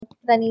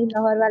पता नहीं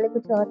लाहौर वाले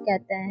कुछ और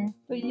कहते हैं।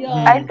 तो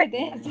यार कहते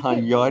हैं। हाँ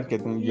यार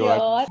कहते हैं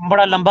यार।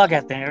 बड़ा लंबा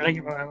कहते हैं,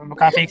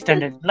 काफी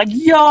एक्सटेंडेड,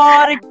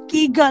 यार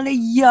की गल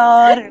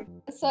यार।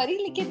 सॉरी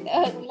लेकिन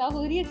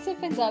लाहौरी अक्सर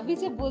पंजाबी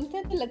जब बोलते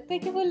हैं तो लगता है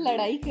कि वो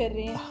लड़ाई कर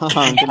रहे हैं। हाँ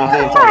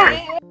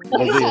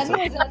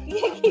परेशानी हो जाती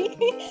है कि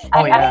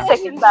I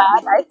second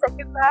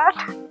that.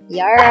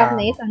 यार आप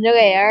नहीं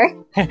समझोगे यार।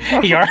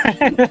 यार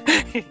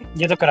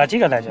ये तो कराची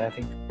का लहजा है।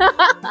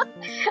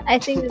 I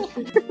think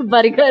it's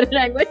burger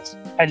language.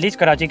 At least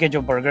Karachi के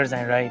जो बर्गर्स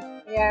हैं, राइट?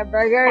 यार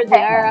burgers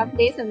यार आप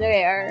नहीं समझोगे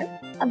यार।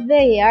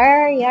 अबे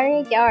यार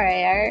ये क्या हो रहा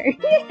है यार?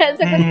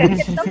 ऐसा कुछ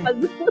करके तो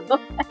मज़ा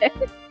होता है।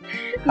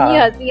 ये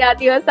हंसी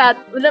आती है साथ,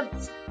 मतलब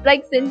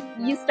like since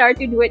you start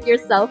to do it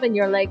yourself and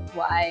you're like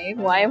why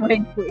am I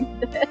doing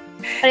this?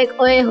 Like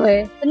oye hoye.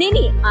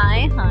 नहीं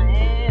आए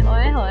हाय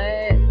oye hoye.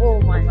 Oh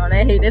my god,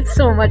 I hate it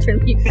so much when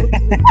people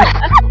do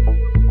that.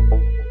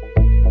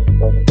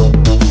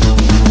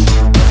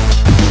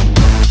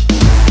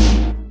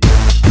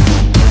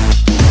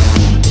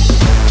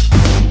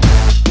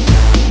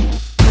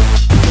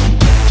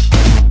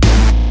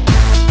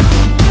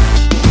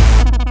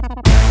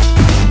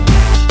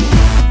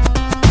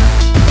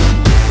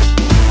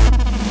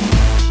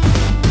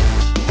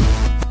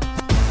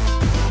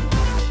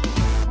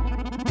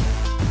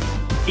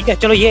 ठीक है,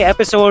 चलो ये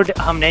episode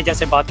हमने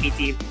जैसे बात की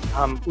थी,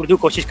 हम उर्दू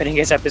कोशिश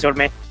करेंगे इस एपिसोड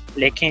में,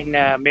 लेकिन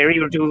मेरी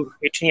उर्दू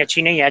इतनी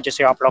अच्छी नहीं है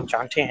जैसे आप लोग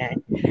जानते हैं,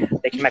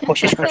 लेकिन मैं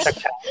कोशिश कर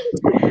सकता हूँ।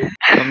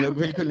 हम लोग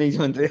बिल्कुल नहीं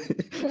जानते।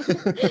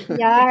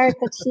 यार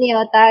कुछ नहीं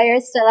होता,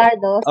 you're still our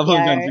दोस्त अब हम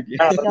यार। जान चुके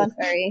हैं। Don't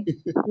worry,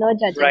 no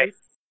judges. Right.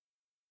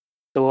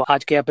 तो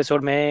आज के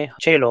एपिसोड में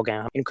 6 लोग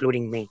हैं,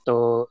 including me. तो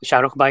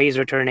शाहरुख भाई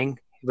is returning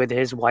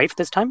with his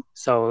wife this time.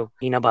 So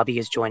Hina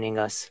Bhabhi is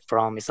joining us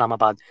from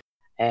Islamabad.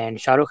 And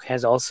Shahrukh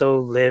has also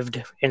lived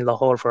in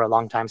Lahore for a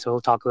long time, so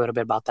we'll talk a little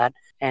bit about that.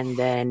 And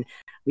then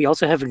we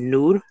also have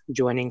Noor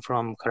joining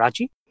from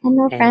Karachi.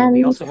 Hello And friends.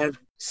 we also have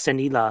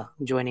Sanila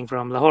joining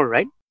from Lahore,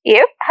 right?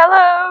 Yep.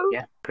 Hello.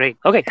 Yeah, great.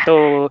 Okay, so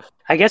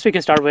I guess we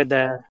can start with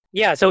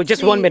so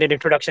just 1 minute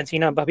introduction.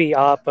 Hina Bhabhi,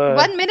 aap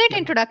 1 minute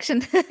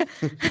introduction.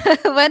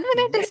 1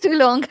 minute is too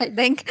long, I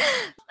think.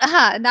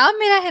 हाँ,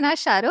 नाम मेरा है ना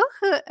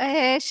शाहरुख,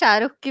 है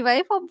शाहरुख की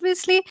wife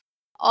obviously,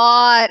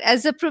 और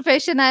as a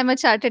profession I am a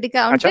chartered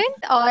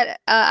accountant और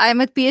I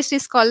am a PhD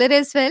scholar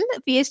as well,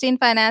 PhD in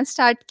finance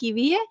start की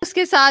हुई है।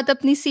 उसके साथ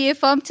अपनी सीए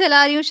फर्म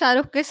चला रही हूँ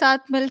शाहरुख के साथ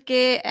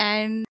मिलके,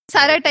 एंड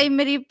सारा टाइम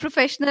मेरी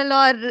प्रोफेशनल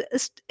और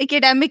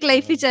एकेडमिक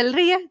लाइफ ही चल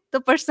रही है, तो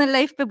पर्सनल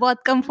लाइफ पे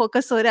बहुत कम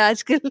फोकस हो रहा है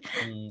आजकल।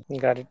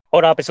 got it.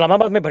 और आप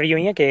इस्लामाबाद में भरी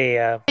हुई हैं कि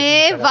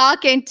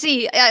वाकेंट जी,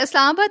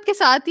 इस्लामाबाद के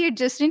साथ ही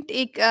एडजेसेंट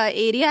एक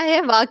एरिया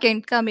है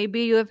वाकेंट का, may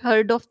be you have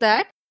heard of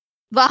that.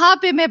 वहां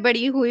पे मैं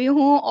बड़ी हुई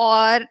हूँ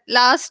और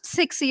लास्ट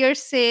 6 इयर्स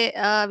से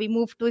वी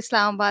मूव टू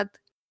इस्लामाबाद।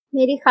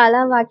 मेरी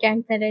खाला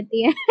वाकैंट में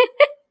रहती है।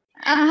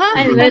 हाँ।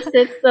 I miss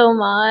it so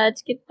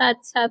much. कितना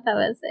अच्छा था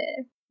वैसे।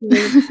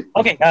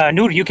 Okay,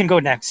 Noor, you can go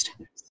next.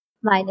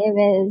 My name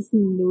is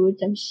Noor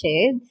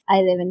Jamshed. I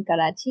live in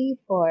Karachi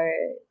for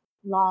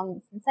long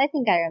since I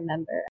think I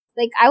remember.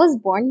 Like I was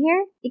born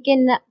here.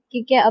 लेकिन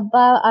क्योंकि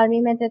अब्बा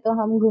army में थे तो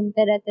हम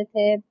घूमते रहते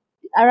थे.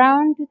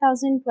 Around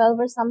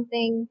 2012 or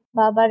something,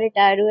 Baba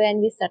retired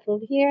and we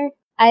settled here.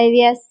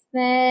 IVS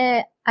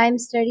में I'm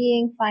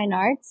studying fine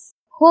arts.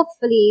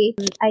 Hopefully,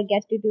 I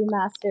get to do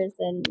masters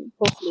in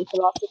hopefully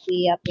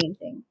philosophy or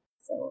painting.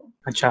 So.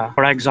 अच्छा,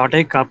 बड़ा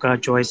exotic आपका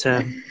choice है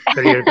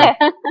career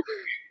का।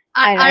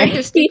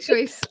 Artistic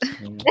choice.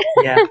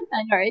 Yeah.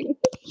 I know, right?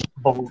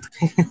 Bold.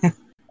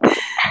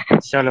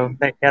 चलो,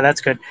 yeah,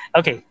 that's good.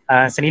 Okay,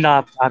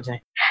 Sanila, आप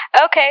जाएं।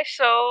 Okay,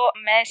 so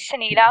मैं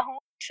सनीला हूँ,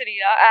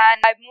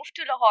 and I moved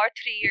to Lahore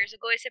 3 years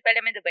ago. इससे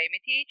पहले मैं दुबई में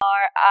थी,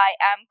 और I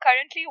am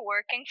currently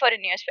working for a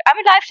newspaper.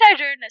 I'm a lifestyle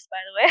journalist,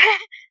 by the way.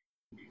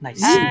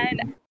 Nice. And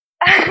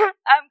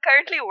I'm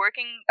currently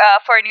working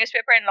for a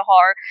newspaper in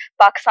Lahore,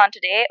 Pakistan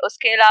Today.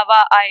 उसके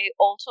अलावा I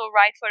also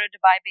write for a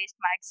Dubai-based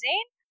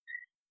magazine.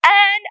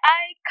 And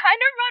I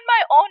kind of run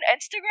my own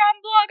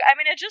Instagram blog. I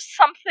mean, it's just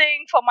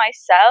something for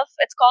myself.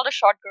 It's called A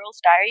Short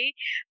Girl's Diary.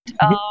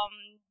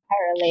 I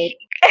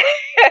relate.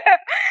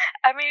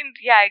 I mean,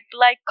 yeah, I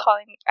like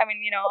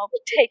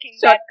taking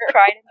that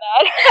pride in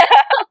that.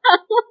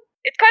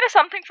 It's kind of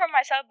something for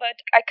myself,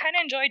 but I kind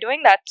of enjoy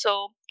doing that. So,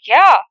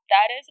 yeah,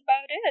 that is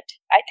about it,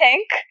 I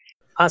think.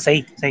 हाँ,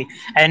 सही.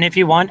 And if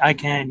you want, I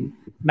can.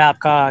 मैं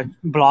आपका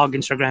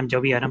blog, Instagram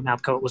जो भी है ना, मैं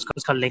आपका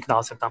उसका link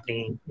डाल सकता हूँ अपनी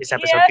इस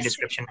episode की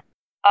description में.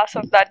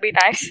 Awesome, that'd be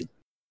nice.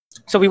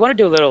 So we want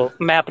to do a little.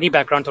 मैं अपनी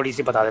background थोड़ी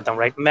सी बता देता हूँ,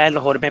 right? मैं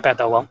लाहौर में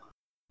पैदा हुआ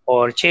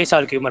और 6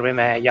 साल की उम्र में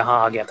मैं यहाँ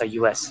आ गया था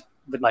US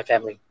with my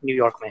family,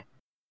 New York में.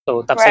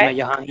 तो तब से मैं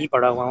यहाँ ही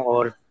पढ़ा हुआ हूँ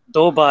और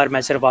 2 बार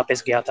मैं सिर्फ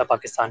वापस गया था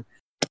पाकिस्तान,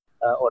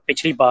 और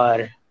पिछली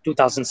बार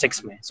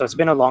 2006 में. So it's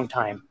been a long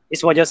time.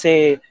 इस वजह से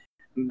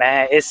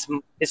मैं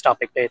इस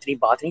टॉपिक पे इतनी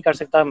बात नहीं कर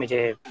सकता,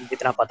 मुझे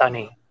इतना पता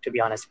नहीं, to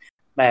be honest.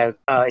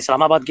 मैं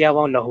इस्लामाबाद गया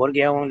हुआ हूँ, लाहौर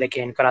गया हूँ,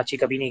 लेकिन कराची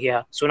कभी नहीं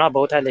गया. सुना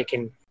बहुत है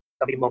लेकिन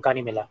कभी मौका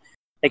नहीं मिला.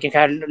 लेकिन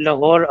खैर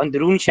लाहौर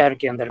अंदरून शहर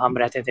के अंदर हम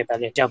रहते थे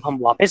पहले। जब हम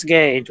वापस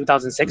गए इन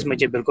 2006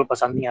 मुझे बिल्कुल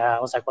पसंद नहीं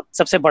आया।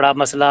 सबसे बड़ा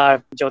मसला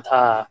जो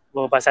था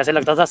वो बस ऐसे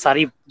लगता था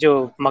सारी जो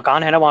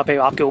मकान है ना वहाँ पे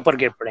आपके ऊपर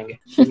गिर पड़ेंगे।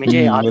 तो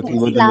मुझे वो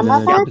बिल्कुल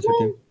इस्लामाबाद छोटे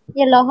छोटे। में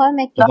या लाहौर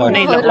में लाहौर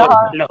नहीं किधर?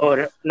 लाहौर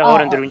लाहौर लाहौर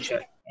Oh, अंदरून okay, शहर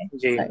okay.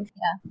 जी। Sorry,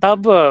 yeah.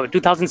 तब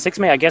 2006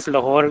 में आई गेस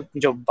लाहौर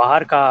जो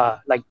बाहर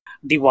का लाइक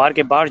दीवार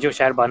के बाहर जो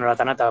शहर बन रहा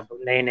था ना, तब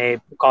नए नए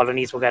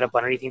कॉलोनीज वगैरह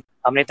बन रही थी।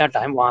 हमने इतना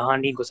टाइम वहाँ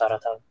नहीं गुजारा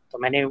था, तो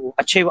मैंने वो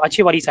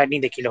अच्छी वाली साइड नहीं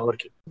देखी लाहौर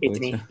की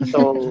इतनी। अच्छा।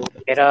 तो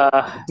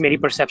मेरी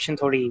परसेप्शन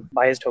थोड़ी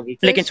बायस्ड होगी,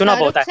 तो लेकिन सुना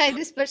बहुत शाहरुख है। शायद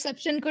इस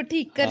परसेप्शन को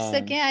ठीक कर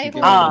सके, आई ठीक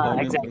है, होप। हाँ, लाहौर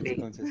में exactly.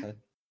 कौन से साल?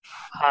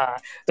 हाँ,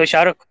 तो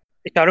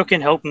Shahrukh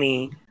can help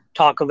me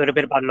talk a little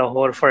bit about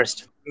Lahore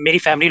first. मेरी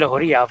फैमिली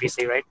लाहौरी है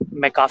ऑब्वियसली, राइट।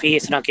 मैं काफी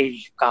इस तरह की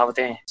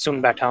कहावतें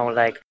सुन बैठा हूँ,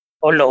 लाइक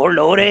और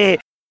लाहौर है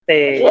ते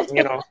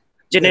यू नो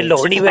जिन्हें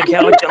लाहौर नहीं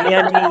वेख्या वो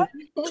जमिया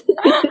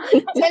नहीं।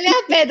 चले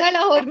आप पैदा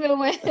लाहौर में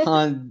हुए।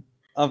 हाँ,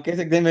 आप कह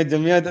सकते हैं मैं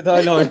जमिया तो था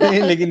लाहौर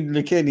में लेकिन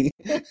लिखे नहीं।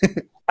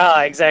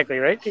 हाँ, एग्जैक्टली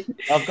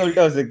राइट। आपका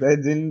उल्टा हो सकता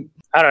है जिन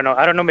आई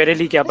डोंट नो मेरे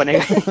लिए क्या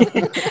बनेगा।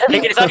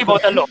 लेकिन ऐसा नहीं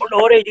बहुत है,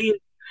 लाहौर है जी,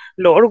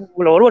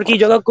 लाहौर की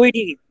जगह कोई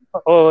नहीं।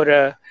 और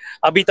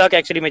अभी तक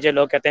एक्चुअली मुझे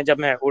लोग कहते हैं जब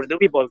मैं उर्दू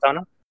भी बोलता हूँ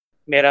ना,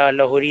 मेरा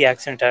लाहौरी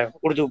एक्सेंट है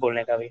उर्दू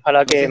बोलने का भी,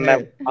 हालांकि वैसे मैं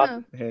हाँ।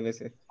 है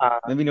वैसे हाँ,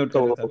 मैं भी नोट कर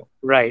तो रहा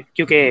था। राइट,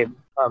 क्योंकि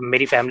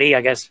मेरी फैमिली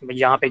आई गेस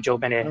यहाँ पे जो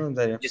मैंने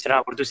हाँ, जिस तरह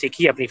उर्दू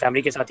सीखी है अपनी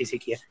फैमिली के साथ ही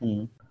सीखी है।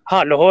 हम्म।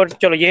 हाँ, लाहौर,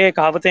 चलो ये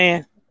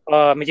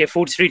कहावतें मुझे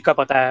फूड स्ट्रीट का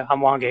पता है,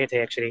 हम वहाँ गए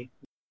थे एक्चुअली।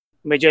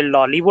 मुझे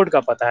लॉलीवुड का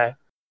पता है,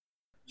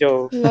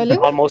 जो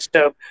Lollywood? Almost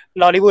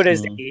Lollywood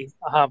is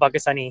hmm. हाँ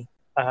Pakistani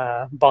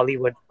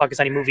Bollywood,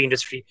 Pakistani movie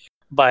industry,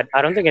 but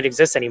I don't think it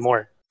exists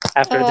anymore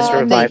after this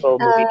नहीं, रिवाइवल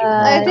मूवी।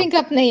 आई थिंक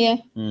अब नहीं है।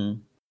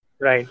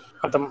 राइट,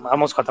 खत्म,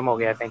 ऑलमोस्ट खत्म हो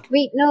गया आई थिंक।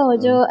 Wait, no,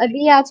 जो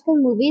अभी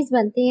आजकल movies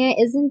बनती हैं,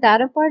 isn't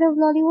that a part of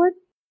Lollywood?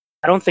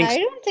 I don't think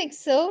I don't think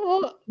so. वो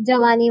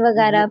जवानी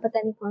वगैरह पता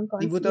नहीं कौन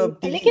कौन वो सी। तो अब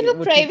टीवी, लेकिन वो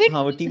प्राइवेट,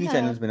 हाँ वो टीवी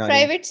चैनल्स बना रहे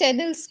हैं। प्राइवेट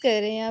चैनल्स कर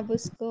रहे हैं अब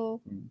उसको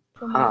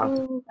हाँ।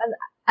 promote।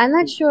 I'm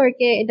not sure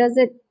कि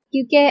does it,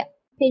 क्योंकि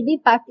फिर भी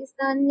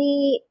Pakistani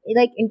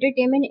like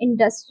entertainment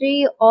industry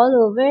all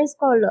over is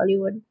called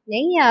Lollywood,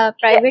 नहीं, या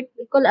private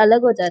बिल्कुल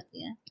अलग हो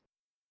जाती है?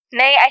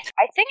 Nay,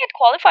 I think it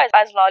qualifies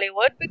as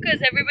Lollywood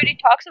because everybody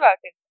talks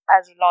about it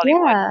as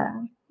Lollywood.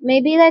 Yeah,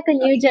 maybe like a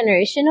new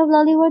generation of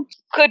Lollywood.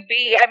 Could be.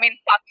 I mean,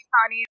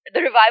 Pakistani,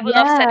 the revival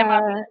of cinema.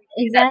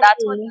 Exactly.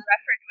 That's what you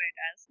refer to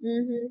it as.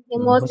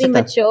 ये mostly हो सकता है।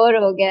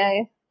 mature हो गया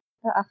है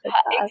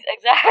आखिरकार।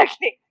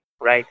 Exactly.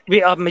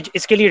 Right. अब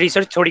इसके लिए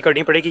रिसर्च थोड़ी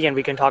करनी पड़ेगी and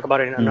we can talk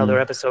about it in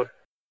another episode.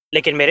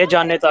 लेकिन मेरे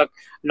जानने तक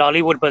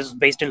Lollywood was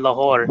based in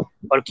Lahore,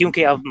 और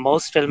क्योंकि अब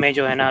मोस्ट फिल्में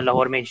जो है ना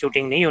लाहौर में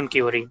शूटिंग नहीं उनकी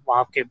हो रही,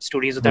 वहाँ के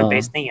स्टूडियोज उधर हाँ।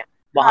 बेस्ड नहीं है,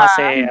 वहाँ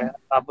से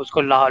अब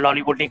उसको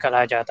लॉलीवुड नहीं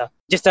कहलाया जाता।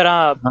 जिस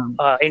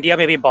तरह इंडिया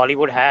में भी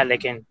बॉलीवुड है,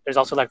 लेकिन there is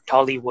also like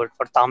Tollywood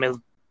for Tamil,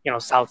 you know,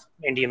 south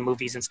Indian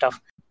movies and stuff.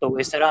 तो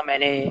इस तरह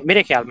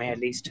मेरे ख्याल में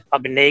एटलीस्ट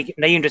अब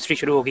नई इंडस्ट्री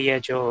शुरू हो गई है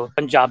जो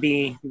पंजाबी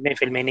में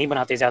फिल्में नहीं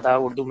बनाते, ज्यादा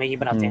उर्दू में ही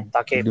बनाते हैं,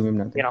 ताकि उर्दू में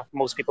बनाते you know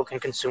most people can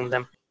consume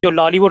them. जो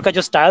लॉलीवुड का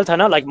जो स्टाइल था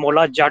ना, लाइक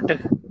मोला जट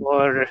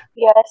और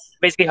Yes.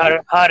 बेसिकली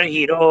हर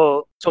हीरो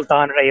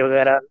सुल्तान रही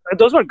वगैरह,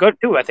 those were good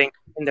too I think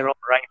in their own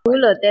right.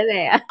 Cool होते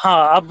थे यार।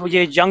 हाँ, अब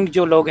ये यंग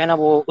जो लोग हैं ना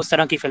वो उस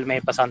तरह की फिल्में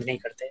पसंद नहीं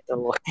करते,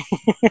 तो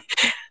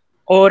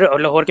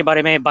और लाहौर के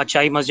बारे में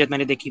बादशाही मस्जिद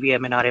मैंने देखी हुई है,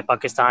 Minar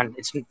Pakistan,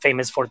 it's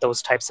famous for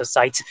those types of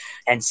sights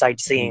and sight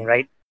seeing,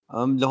 right.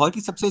 Lahore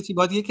की सबसे अच्छी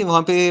बात ये कि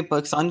वहाँ पे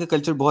पाकिस्तान का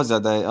कल्चर बहुत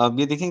ज़्यादा है। आप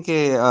ये देखें कि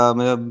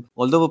मतलब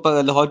ऑल्दो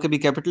वो लाहौर कभी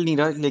कैपिटल नहीं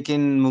रहा,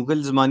 लेकिन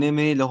मुगल ज़माने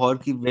में लाहौर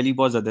की वैल्यू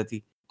बहुत ज़्यादा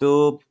थी।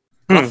 तो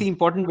काफ़ी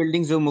इंपॉर्टेंट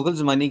बिल्डिंग्स जो मुगल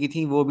ज़माने की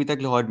थी वो अभी तक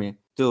लाहौर में,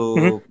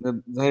 तो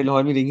ज़ाहिर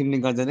लाहौर में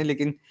नहीं कहा जाना,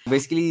 लेकिन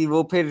बेसिकली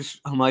वो फिर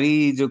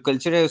हमारी जो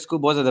कल्चर है उसको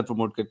बहुत ज़्यादा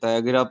प्रमोट करता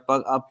है। अगर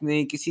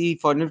आपने किसी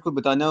फॉरेनर को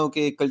बताना हो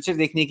कि कल्चर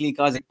देखने के लिए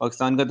कहाँ जाए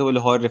पाकिस्तान का, तो वो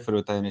लाहौर रेफर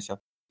होता है हमेशा।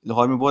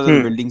 लाहौर में बहुत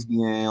ज़्यादा बिल्डिंग्स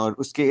भी हैं, और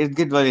उसके इर्द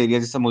गिर्द वाले एरिया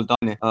जैसा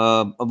मुल्तान है,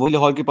 वो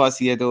लाहौर के पास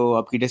ही है, तो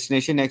आपकी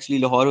डेस्टिनेशन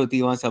एक्चुअली लाहौर होती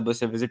है, वहाँ से आप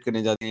बस विजिट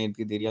करने जाते हैं इर्द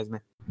गिर्द एरियाज में।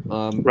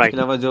 इसके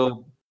अलावा जो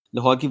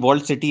लाहौर की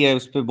वॉल्ड सिटी है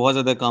उस पर बहुत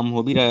ज़्यादा काम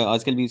हो भी रहा है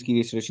आजकल, भी उसकी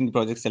रेस्टोरेशन के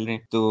प्रोजेक्ट्स चल रहे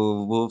हैं, तो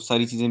वो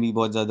सारी चीज़ें भी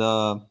बहुत ज़्यादा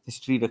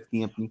हिस्ट्री रखती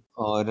हैं अपनी।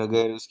 और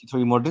अगर उसकी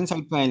थोड़ी मॉडर्न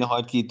साइड पे आए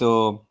लाहौर की,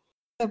 तो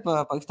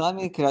पाकिस्तान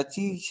में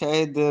कराची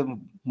शायद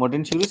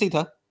मॉडर्न शुरू से ही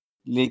था,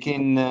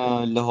 लेकिन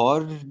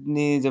लाहौर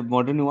ने जब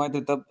मॉडर्न हुआ है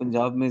तो तब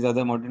पंजाब में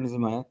ज़्यादा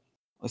मॉडर्निज्म आया,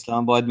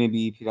 इस्लामाबाद में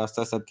भी, फिर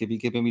आस्ता आस्ता के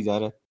भी जा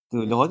रहा है।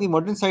 तो लाहौर की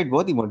मॉडर्न साइड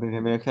बहुत ही मॉडर्न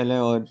है मेरा ख्याल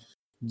है, और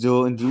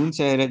जो अंदरून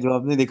शहर है जो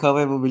आपने देखा हुआ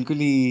है वो बिल्कुल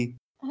ही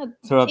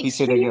थोड़ा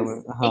पीछे रह गया हुआ है।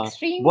 हाँ,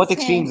 बहुत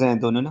एक्सट्रीम्स हैं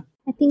दोनों ना।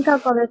 I think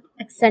I'll call it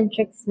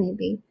eccentrics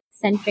maybe.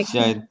 Eccentric.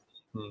 शायद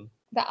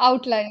The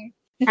outline.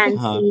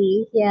 Fancy,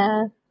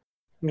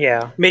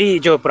 yeah. मेरी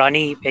जो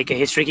पुरानी एक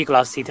हिस्ट्री की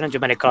क्लास थी ना जो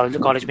मैंने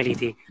कॉलेज में ली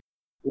थी,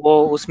 वो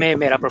उसमें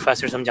मेरा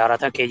प्रोफेसर समझा रहा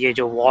था कि ये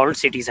जो वॉल्ड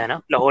सिटीज है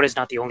ना, Lahore is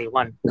not the only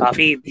one.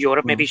 काफी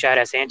यूरोप में भी शहर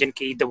ऐसे हैं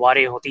जिनकी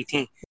दीवारें होती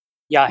थी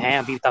या हैं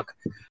अभी तक,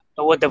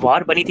 तो वो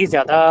दीवार बनी थी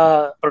ज्यादा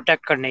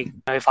प्रोटेक्ट करने,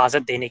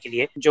 हिफाजत देने के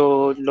लिए। जो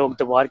लोग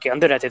दीवार के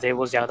अंदर रहते थे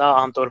वो ज्यादा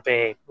आमतौर पे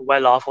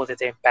वेल ऑफ होते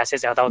थे, पैसे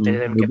ज्यादा होते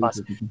थे उनके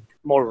पास,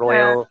 more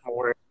royal,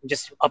 more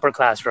just upper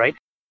class, right.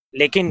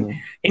 लेकिन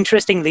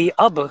इंटरेस्टिंगली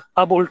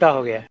अब उल्टा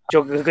हो गया।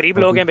 जो गरीब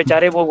लोग हैं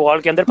बेचारे वो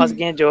वॉल के अंदर फंस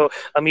गए हैं, जो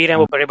अमीर हैं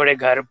वो बड़े बड़े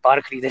घर बाहर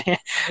खरीद रहे हैं।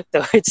 तो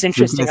it's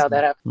interesting how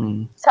that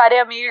happened. सारे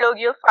अमीर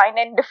लोग यू फाइंड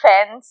इन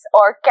डिफेंस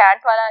और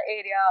कैंट वाला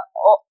area,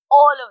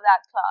 all of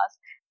that class.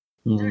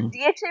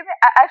 DHA में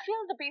I feel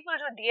the people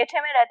जो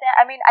DHA में रहते हैं,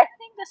 I mean I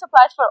think this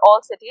applies for all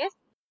cities.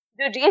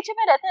 जो DHA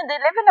में रहते हैं, they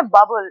live in a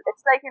bubble.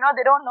 It's like, you know,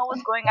 they don't know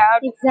what's going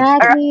out.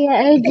 Exactly.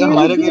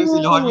 हमारा घर से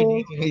लाहौर में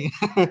DHA में ही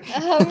है।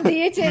 हम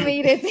DHA में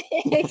ही रहते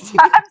हैं।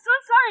 I'm so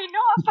sorry,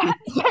 no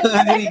offense.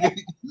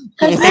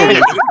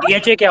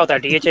 DHA क्या होता है?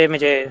 DHA में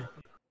जो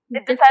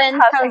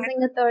Defense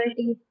Housing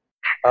Authority.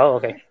 Oh,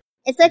 okay.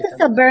 It's like a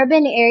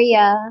suburban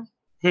area.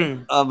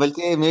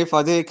 बल्कि मेरे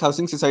फादर एक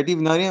हाउसिंग सोसाइटी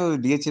बना रहे हैं, वो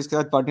DHA के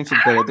साथ पार्टनरशिप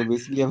कर रहे थे,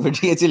 बेसिकली हम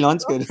DHA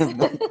लॉन्च कर रहे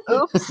हैं।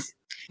 Oops,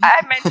 I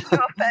meant to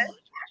offend.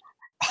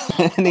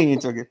 नहीं,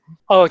 it's okay.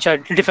 Oh, अच्छा,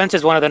 defense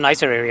is one of the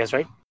nicer areas,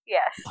 right?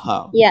 Yes. हाँ।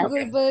 Yes.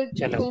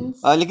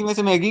 लेकिन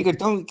वैसे मैं एग्री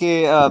करता हूँ कि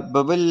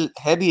बबल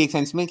है भी एक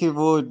सेंस में कि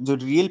वो जो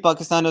रियल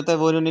पाकिस्तान होता है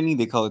वो उन्होंने नहीं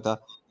देखा होता।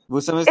 वो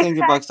समझते हैं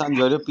कि पाकिस्तान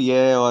यूरोप ही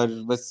है और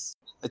बस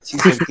अच्छी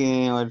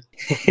सड़कें और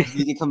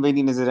बिजली के खंभे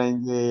नहीं नजर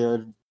आएंगे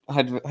और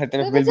हर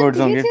तरफ बिलबोर्ड्स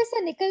होंगे। DHA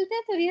से निकलते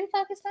हैं तो रियल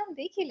पाकिस्तान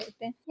देख ही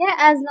लेते हैं। Yeah,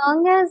 as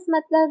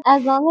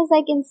long as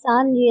like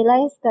इंसान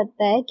realize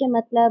करता है कि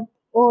मतलब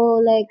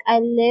like I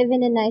live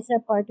in a nicer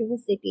part of the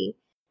city,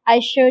 I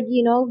should,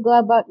 you know, go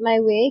about my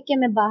way कि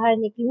मैं बाहर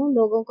निकलूं,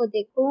 लोगों को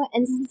देखूं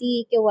and see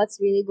कि what's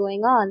really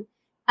going on.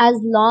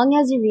 As long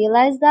as you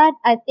realize that,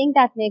 I think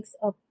that makes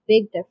a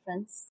big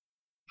difference.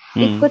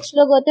 कुछ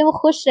लोग होते हैं वो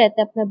खुश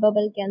रहते हैं अपने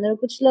बबल के अंदर,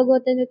 कुछ लोग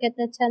होते हैं जो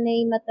कहते हैं अच्छा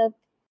नहीं, मतलब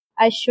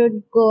I should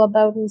go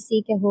about and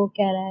see कि हो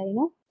क्या रहा है, you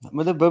know.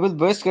 मतलब बबल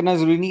बर्स्ट करना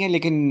जरूरी नहीं है,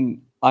 लेकिन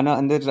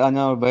अंदर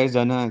आना और बाहर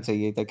जाना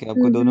चाहिए ताकि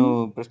आपको दोनों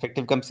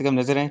पर्सपेक्टिव कम से कम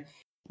नजर आए।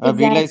 आप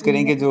रियलाइज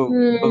करेंगे जो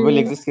बबल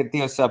एग्जिस्ट करती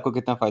है उससे आपको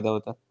कितना फायदा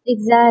होता है।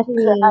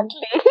 Exactly.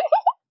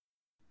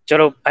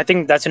 चलो, I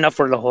think that's enough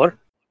for Lahore.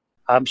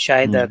 अब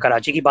शायद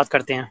कराची की बात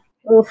करते हैं।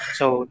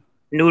 So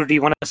Noor, do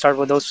you want to start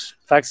with those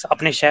facts?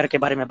 अपने शहर के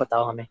बारे में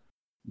बताओ हमें।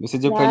 वैसे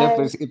जो पहला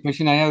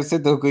प्रश्न आया उससे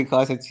तो कोई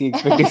खास अच्छी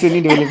एक्सपेक्टेशन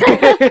नहीं डेवलप।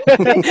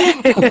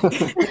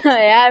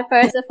 यार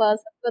फर्स्ट ऑफ ऑल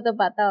सबको तो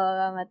पता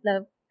होगा,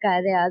 मतलब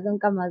कायदे आजम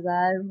का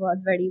मज़ार बहुत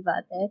बड़ी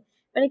बात है,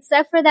 but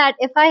except for that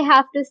if I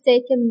have to say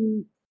कि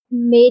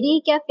मेरी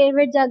क्या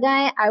फेवरेट जगह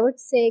है, आई वुड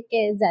से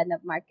कि ज़ैनब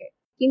मार्केट,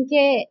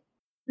 क्योंकि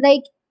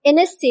लाइक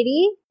इन अ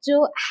सिटी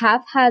जो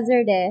हैफ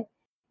हैजर्ड है,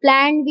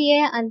 प्लान भी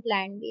है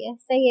अनप्लान भी है,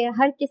 सही है,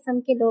 हर किस्म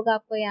के लोग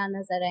आपको यहाँ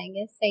नजर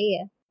आएंगे, सही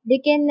है,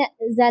 लेकिन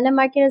Zainab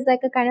market is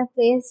like a kind of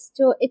place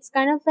जो it's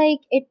kind of like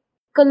it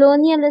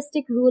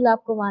colonialistic rule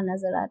आपको वहाँ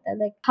नजर आता है,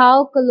 like how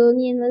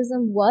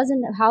colonialism was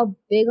and how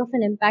big of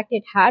an impact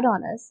it had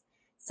on us.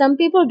 Some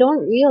people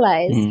don't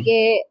realize कि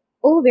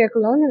oh we're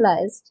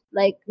colonialized.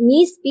 Like me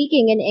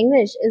speaking in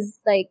English is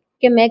like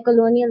कि मैं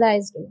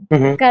colonialized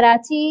हूँ.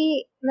 Karachi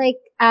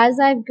like as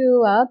I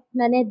grew up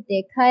मैंने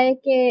देखा है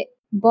कि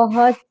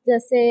बहुत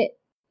जैसे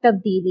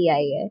तब्दीली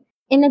आई है,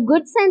 in a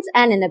good sense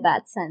and in a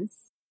bad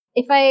sense.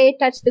 If I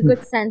touch the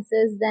good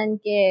senses then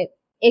कि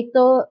एक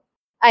तो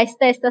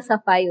आहिस्ता आहिस्ता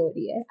सफाई हो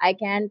रही है, आई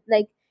कैन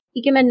लाइक,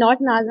 क्योंकि मैं नॉर्थ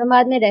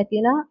नाज़िमाबाद में रहती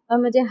हूँ ना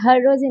और मुझे हर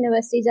रोज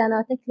यूनिवर्सिटी जाना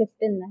होता है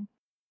क्लिफ्टन में,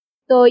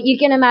 तो यू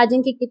कैन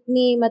इमेजिन कि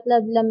कितनी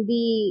मतलब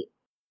लंबी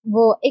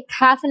वो एक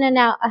हाफ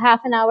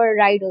एन आवर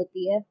राइड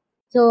होती है।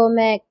 तो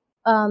मैं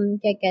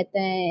क्या कहते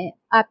हैं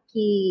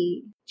आपकी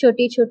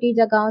छोटी छोटी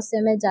जगहों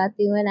से मैं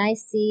जाती हूँ एंड आई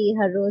सी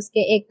हर रोज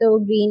के, एक तो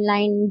ग्रीन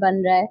लाइन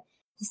बन रहा है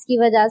जिसकी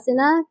वजह से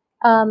ना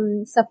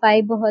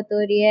सफाई बहुत हो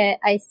रही है,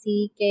 आई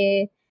सी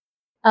के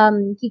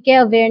क्योंकि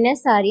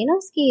अवेयरनेस आ रही है ना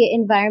उसकी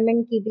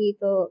एनवायरनमेंट की भी,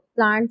 तो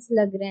प्लांट्स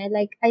लग रहे हैं,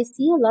 like I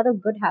C a lot of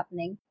good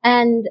happening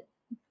and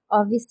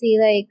obviously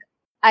like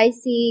I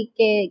सी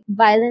के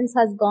violence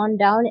has gone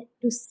down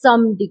to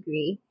some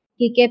degree,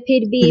 क्योंकि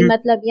फिर भी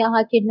मतलब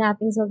यहाँ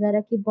किडनैपिंग्स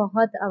वगैरह की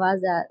बहुत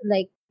आवाज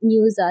लाइक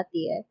न्यूज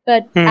आती है,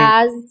 but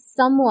as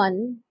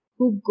someone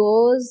who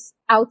goes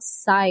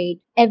outside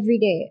every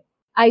day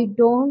I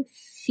don't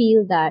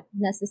feel that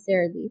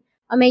necessarily.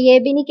 और मैं ये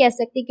भी नहीं कह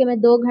सकती कि मैं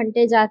 2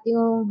 घंटे जाती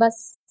हूँ बस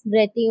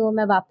रहती हूँ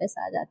मैं वापस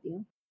आ जाती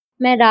हूँ,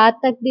 मैं रात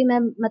तक भी मैं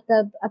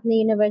मतलब अपनी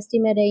यूनिवर्सिटी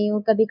में रही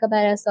हूँ, कभी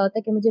कभार ऐसा होता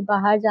है कि मुझे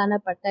बाहर जाना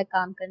पड़ता है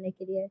काम करने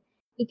के लिए,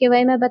 क्योंकि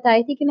वही मैं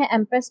बताई थी कि मैं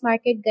एम्प्रेस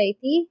मार्केट गई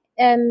थी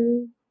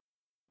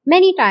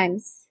many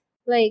times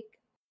like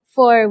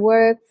for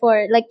work,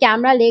 for like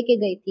camera लेके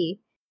गई थी,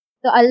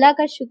 तो अल्लाह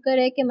का शुक्र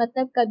है कि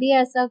मतलब कभी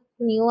ऐसा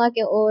नहीं हुआ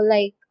कि ओ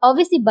लाइक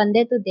ऑब्वियसली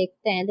बंदे तो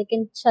देखते हैं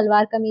लेकिन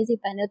शलवार कमीज ही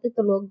पहने होते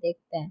तो लोग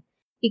देखते हैं,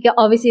 क्योंकि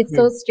obviously it's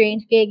so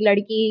strange कि एक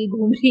लड़की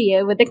घूम रही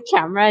है with a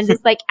camera and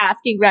just like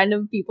asking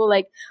random people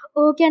like,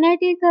 oh can I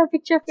take a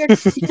picture of your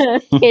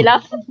ठेला,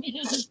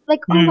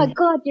 like oh my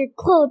god your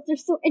clothes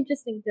they're so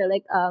interesting, they're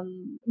like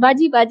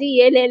बाजी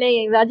ये ले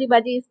लें,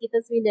 बाजी इसकी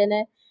तस्वीर ले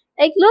लें,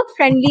 like लोग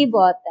friendly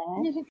बहुत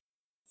हैं,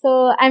 So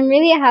I'm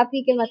really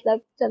happy कि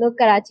मतलब चलो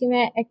कराची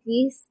में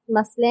एटलीस्ट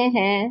मसले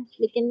हैं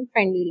लेकिन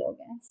फ्रेंडली लोग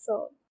हैं.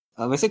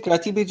 So वैसे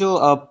कराची में जो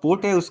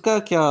पोर्ट है उसका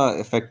क्या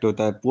इफेक्ट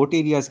होता है? पोर्ट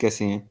एरियाज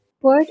कैसे हैं?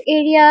 port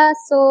area,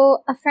 so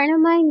a friend of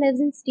mine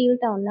lives in Steel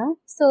Town ना,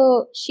 so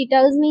she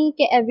tells me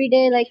कि every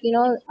day like you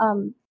know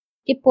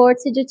कि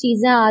port से जो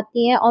चीजें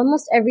आती हैं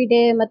almost every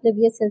day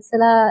मतलब ये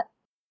सिलसिला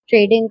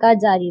trading का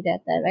जारी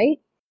रहता है, right?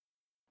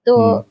 तो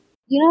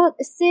you know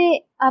इससे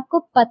आपको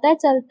पता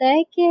चलता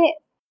है कि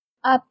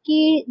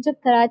आपकी जो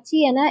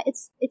कराची है ना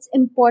it's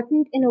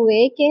important in a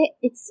way कि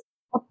it's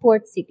a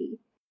port city,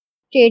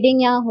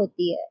 trading यहाँ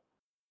होती है.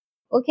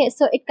 Okay,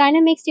 so it kind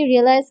of makes you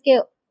realize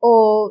कि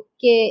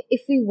okay,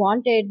 if we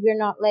want it, we're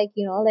not like,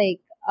 you know, like,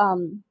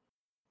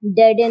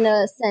 dead in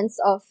a sense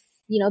of,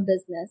 you know,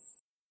 business.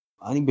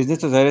 नहीं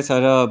business तो ज़ाहिर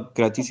सारा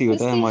कराची से ही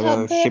होता है. हमारा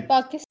शिप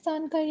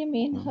पाकिस्तान का ये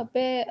मेन हब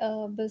है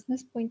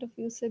बिजनेस पॉइंट ऑफ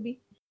व्यू से भी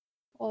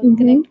और Mhm.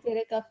 कनेक्ट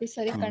करे काफी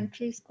सारी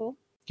कंट्रीज को.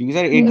 क्योंकि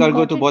सर एक कार्गो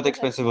तो Important बहुत तो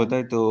एक्सपेंसिव है. होता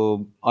है, तो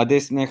आधे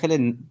इसमें ख्याल है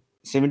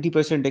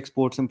 70%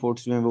 एक्सपोर्ट्स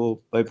इंपोर्ट्स जो हैं वो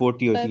बाय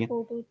पोर्ट ही होती हैं.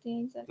 Airport होती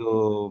हैं exactly.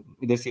 तो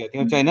इधर से आती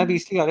हैं. और चाइना भी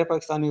इसलिए आ रहा है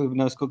पाकिस्तान में,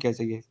 बिना उसको क्या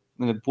चाहिए,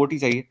 मतलब पोर्ट ही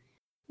चाहिए.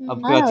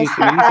 अब हाँ, कराची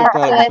इसको मिल नहीं उसका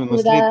सकता, तो है उसमें पूरा.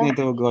 मसले इतने हैं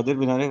तो ग्वादर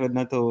बना रहे,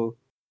 वरना तो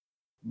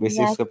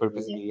बेसिस का पर्पस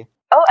Exactly. यही है.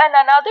 Oh, and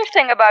another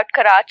thing about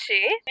Karachi,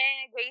 मैं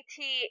गई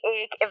थी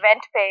एक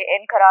event पे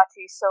in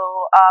Karachi, so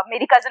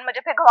मेरी cousin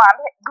मुझे फिर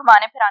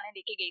घुमाने फिराने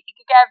लेके गई थी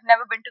क्योंकि I've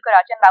never been to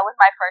Karachi and that was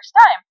my first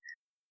time.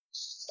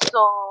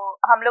 So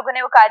हम लोगों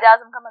ने वो कायदे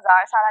आज़म का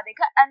मज़ार सारा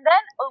देखा and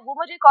then वो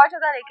मुझे एक और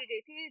जगह लेके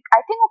गई थी.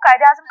 I think वो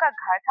कायदे आज़म का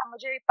घर था,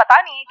 मुझे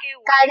पता नहीं है कि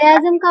कायदे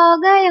आज़म का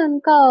होगा या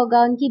उनका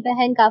होगा, उनकी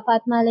बहन का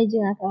फातिमा अलैहि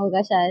जिन्ना का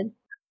होगा शायद.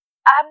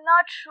 I'm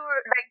not sure.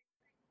 Like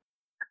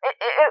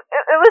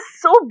it was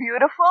so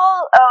beautiful.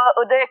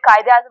 उधर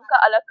कायदे आज़म का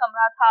अलग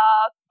कमरा था,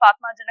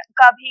 फातिमा जिन्ना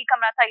का भी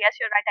कमरा था. Yes,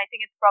 you're right. I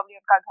think it's probably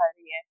उनका घर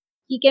ही है.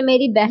 क्योंकि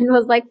मेरी बहन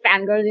was like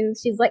fangirling.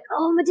 She's like,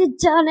 oh मुझे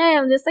जाना है.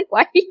 I'm just like,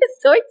 why are you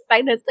so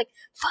excited? It's like,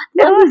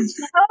 Fatima.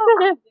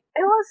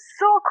 It was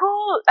so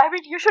cool. I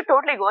mean, you should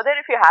totally go there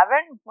if you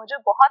haven't.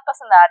 मुझे बहुत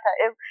पसंद आया था.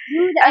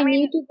 Dude, I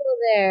need to go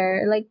there,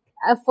 like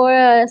for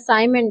an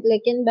assignment.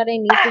 लेकिन but I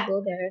need to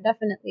go there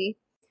definitely.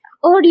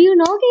 Oh, do you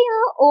know कि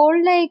यहाँ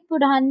old like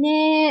पुराने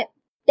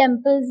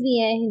temples भी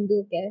हैं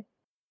हिंदू के,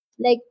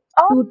 like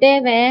टूटे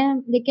हुए हैं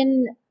लेकिन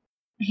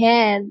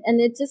हैं,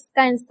 and it's just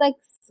kind of like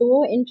so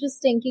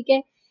interesting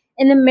क्योंकि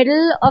in the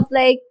middle of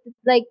like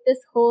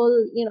this whole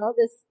you know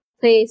this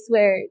place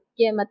where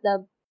के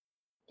मतलब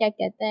क्या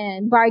कहते हैं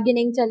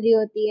bargaining चल रही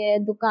होती है,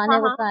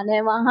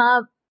 दुकानें वहाँ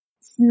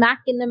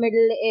smack in the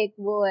middle एक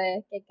वो है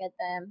क्या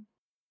कहते हैं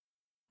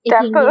एक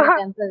Indian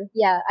temple.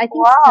 Yeah, I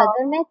think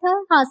सदर में था.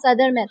 हाँ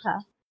सदर में था,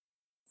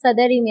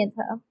 सदर ही में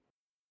था.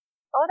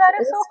 Oh, that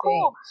is so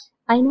cool.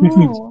 I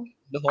know.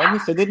 Lahore में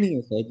सदर नहीं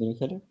है शायद, मेरे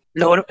ख्याल है.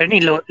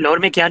 लाहौर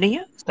में क्या नहीं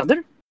है?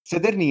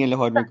 सदर नहीं है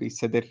लाहौर में कोई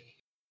सदर.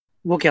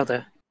 वो क्या होता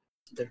है?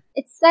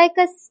 It's like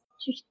a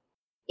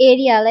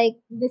area, like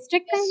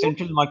district kind of.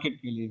 Central market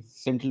के लिए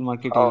सेंट्रल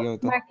मार्केट एरिया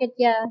होता है. Market,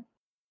 yeah.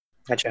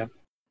 अच्छा.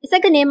 It's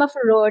like a name of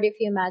a road if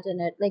you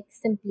imagine it, like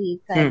simply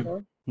kind of.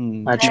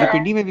 अच्छा.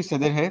 पिंडी में भी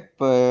सदर है,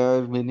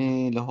 पर मैंने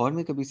लाहौर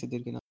में कभी सदर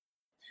के नाम.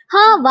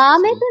 हाँ वहाँ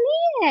में तो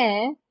नहीं है.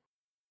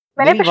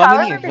 मैंने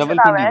पेशावर में भी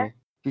सुना है.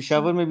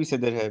 पेशावर में भी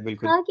सदर है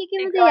बिल्कुल. हाँ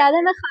क्योंकि मुझे याद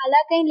है मैं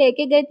खाला कहीं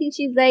लेके गई थी,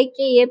 she's like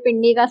कि ये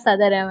पिंडी का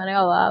सदर है. मैंने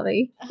कहा वाह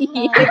भाई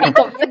ये भी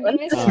कब से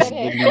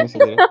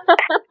सदर है.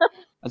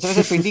 अच्छा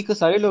वैसे पिंडी को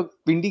सारे लोग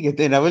पिंडी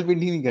कहते हैं,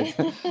 रावलपिंडी नहीं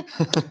कहते.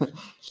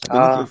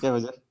 क्या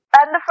वजह?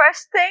 And the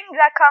first thing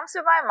that comes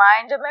to my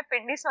mind जब मैं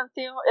पिंडी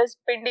सुनती हूँ is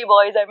Pindi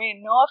Boys. I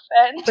mean, no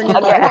offense.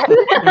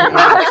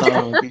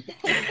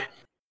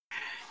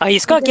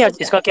 इसका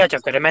क्या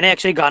चक्कर है? मैंने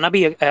एक्चुअली गाना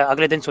भी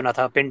अगले दिन सुना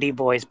था, पिंडी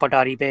बॉयज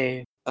पटारी पे.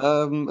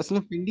 असल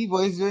में पिंडी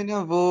बॉयज जो है ना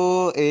वो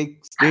एक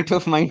स्टेट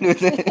ऑफ माइंड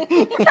होता है.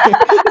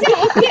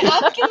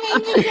 आपके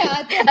माइंड में क्या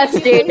आता है? A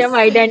state of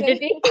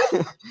identity.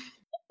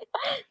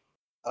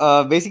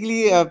 Basically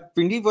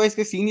Pindi boys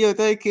का सीन ये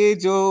होता है कि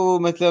जो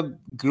मतलब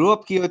ग्रो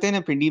अप किए होते हैं ना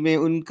पिंडी में,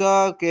 उनका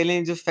कह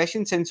लें जो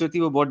फैशन सेंस होती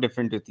है वो बहुत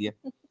डिफरेंट होती है.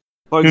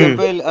 फॉर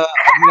एग्जांपल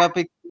अगर आप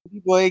एक पिंडी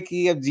बॉय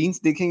की आप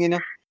जीन्स देखेंगे ना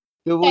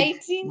तो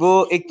वो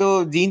एक तो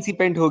जीन्स की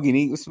पैंट होगी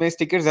नहीं, उसमें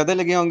स्टिकर ज्यादा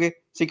लगे होंगे.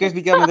 स्टिकर्स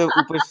भी क्या मतलब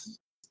ऊपर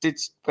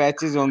स्टिच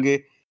पैचेस होंगे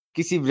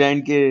किसी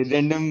ब्रांड के,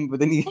 रैंडम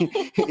पता नहीं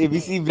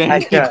एबीसी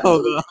ब्रांड का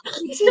होगा.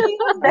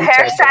 The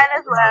hairstyle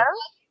as well.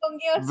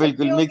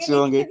 बिल्कुल मिक्स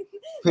होंगे.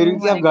 फिर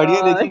उनकी आप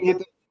गाड़ियां देखेंगे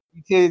तो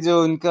पीछे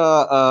जो उनका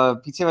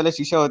पीछे वाला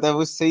शीशा होता है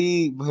वो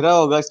सही भरा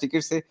होगा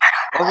स्टिकर से,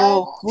 और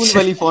वो खून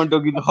वाली फॉन्ट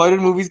होगी, हॉरर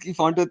मूवीज की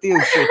फॉन्ट होती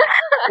है उससे.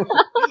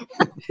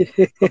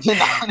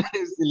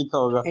 उससे लिखा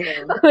होगा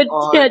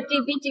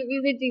चिपी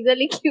सी चीजें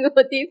लिखी हुई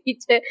होती है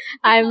पीछे.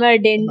 I am a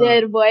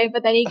danger boy,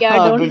 पता नहीं क्या.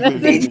 Don't mess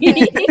with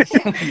me.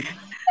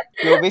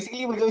 तो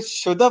बेसिकली वो जो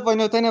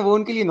शुद्धापन होता है ना वो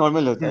उनके लिए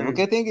नॉर्मल होता है. वो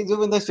कहते हैं कि जो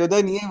बंदा शुद्धा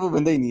नहीं है वो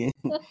बंदा ही नहीं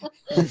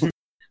है.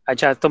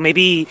 अच्छा, तो may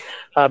be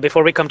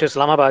before we come to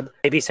Islamabad,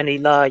 may be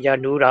सनीला या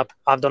नूर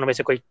आप दोनों में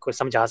से कोई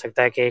समझा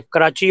सकता है कि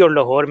कराची और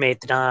लाहौर में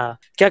इतना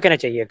क्या कहना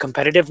चाहिए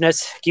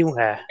कंपैरेटिवनेस क्यों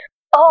है?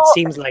 It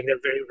seems like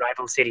they're very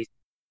rival cities.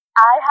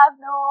 I have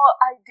no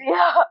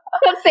idea.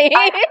 Say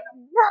I have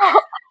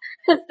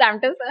no. Sam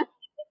to Sam.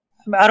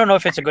 I don't know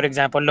if it's a good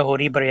example.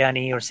 Lahori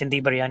biryani or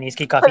Sindhi biryani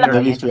इसकी काफी Pulao.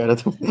 मैं भी लड़ाइयाँ इस पे आ रहा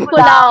था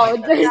Pulao.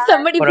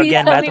 Somebody और please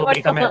again tell मैं me तो what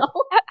अमेरिका में pulao.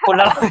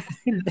 पुलाव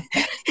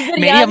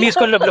मेरी Biryani. अम्मी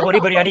इसको लाहौरी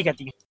बिरयानी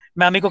कहती है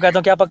मैं अम्मी को कहता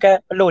हूँ क्या पका है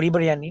लाहौरी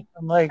बिरयानी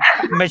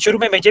मैं शुरू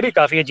में मुझे भी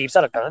काफी अजीब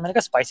सा लगता था मैंने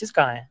कहा स्पाइसेस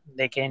कहाँ हैं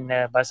लेकिन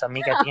बस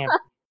अम्मी कहती हैं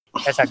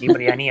ऐसा की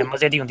बिरयानी है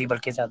मजे दी होती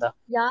बल्कि ज्यादा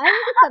यार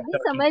मुझे कभी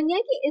समझ नहीं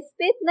आया कि इस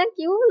पे इतना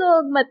क्यों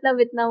लोग मतलब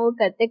इतना वो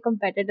करते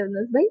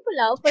कम्पेटिटिवनेस भाई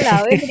पुलाव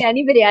पुलाव है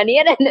बिरयानी बिरयानी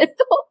है रहने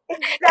तो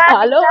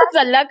खा लो Exactly. उस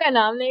अल्लाह का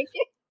नाम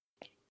लेके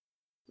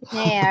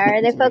नहीं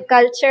यार देखो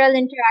कल्चरल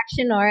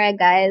इंटरेक्शन हो रहा है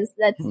guys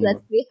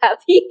let's be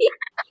happy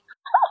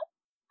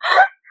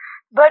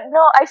But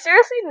no, I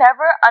seriously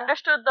never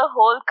understood the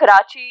whole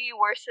Karachi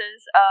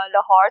versus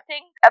Lahore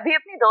thing. अभी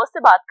अपनी दोस्त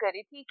से बात कर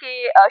रही थी कि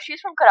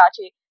she's from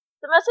Karachi.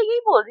 तो मैं उसे यही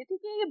बोल रही थी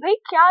कि भाई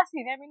क्या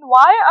सीन है? I mean,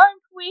 why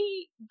aren't we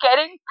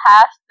getting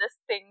past this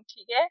thing?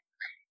 ठीक है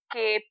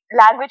कि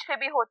लैंग्वेज पे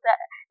भी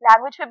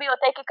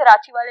होता है कि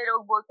कराची वाले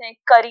लोग बोलते हैं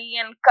करी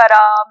एंड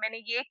करा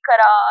मैंने ये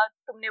करा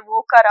तुमने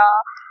वो करा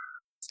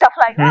stuff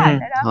like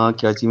that. हाँ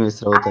कराची में इस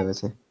तरह होता है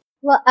वैसे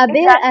वो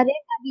अबे और अरे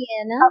का भी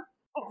है ना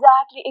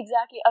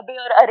Exactly. अबे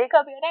और अरे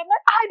का भी है ना.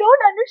 I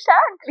don't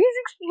understand. Please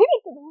explain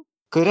it to me.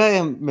 करा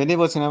है मैंने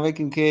बहुत सुना हुआ है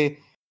क्योंकि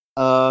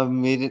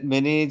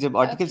मैंने जब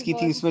आर्टिकल्स की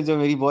थी उसमें जो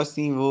मेरी बॉस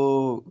थी वो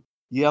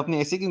ये आपने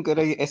ऐसे क्यों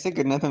करा ये ऐसे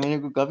करना था मैंने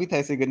को काफी था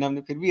ऐसे करना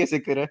हमने फिर भी ऐसे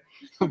करा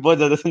बहुत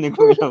ज्यादा सुनने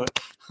को मिला हुआ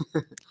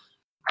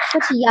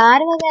कुछ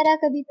यार वगैरह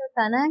कभी तो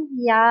था ना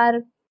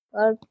यार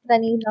और पता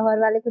नहीं लाहौर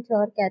वाले कुछ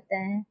और कहते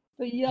हैं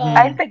तो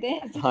यार कहते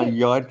हैं हाँ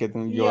यार कहते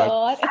हैं यार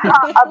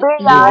यार अबे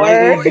यार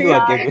यार ये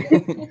बात कहते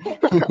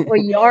हैं ओ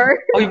यार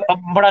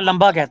बड़ा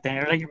लंबा कहते हैं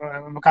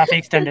काफी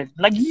एक्सटेंडेड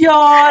लाइक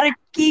यार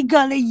की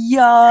गल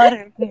यार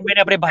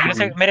मैंने अपने भाइयों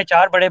से मेरे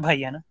 4 बड़े भाई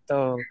हैं ना तो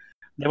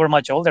they were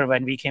much older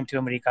when we came to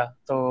America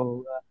तो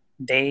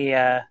they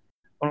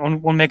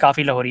उनमें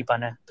काफी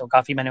लाहौरीपन है तो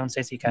काफी मैंने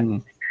उनसे सीखा है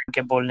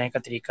उनके बोलने का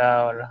तरीका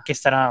और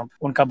किस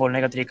तरह उनका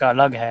बोलने का तरीका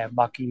अलग है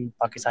बाकी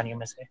पाकिस्तानियों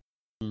में से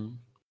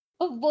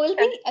बोल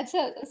भी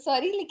अच्छा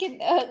सॉरी लेकिन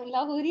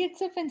लाहौरी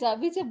अक्सर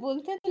पंजाबी जब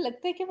बोलते हैं तो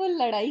लगता है कि वो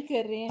लड़ाई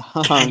कर रहे हैं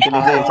हाँ उनका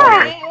लहजा ऐसा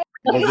है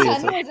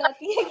परेशानी हो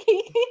जाती है कि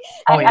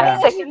I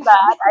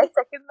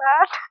second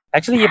that.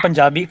 एक्चुअली ये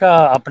पंजाबी का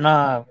अपना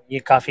ये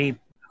काफी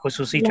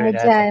खुसूसी ट्रेड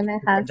लहजा है है मैं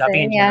खास पंजाबी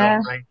से इन यार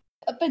general right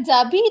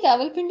Punjabi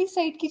Rawalpindi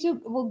side की जो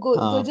वो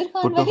हाँ, गुजर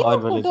खान वाली पोटोहार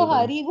वो वाले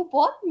पोटोहारी वो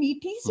बहुत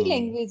मीठी सी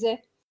लैंग्वेज है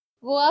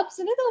वो आप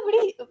सुने तो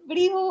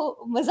बड़ी वो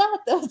मजा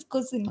आता है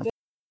उसको सुनकर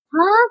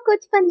हाँ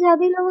कुछ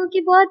पंजाबी लोगों की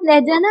बहुत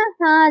लहजा ना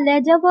हाँ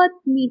लहजा बहुत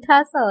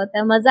मीठा सा होता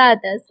है मजा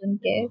आता है सुन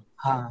के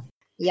हाँ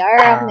यार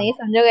आप नहीं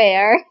समझोगे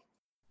यार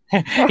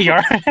you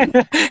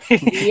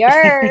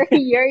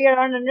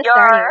don't understand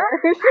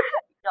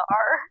Yar.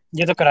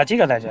 ये तो कराची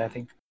का लहजा है I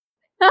think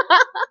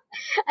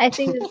I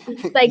think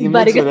it's like ये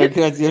मिक्स हो रहा है burger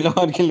कराची और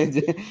लाहौर के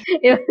लहजे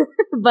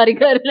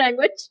burger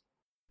language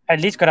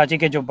एटलीस्ट कराची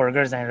के जो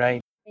बर्गर्स हैं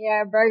राइट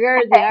यार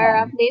burgers यार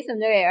आप नहीं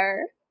समझोगे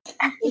यार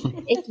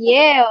एक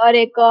ये और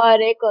एक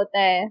होता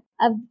है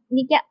अब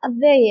ये क्या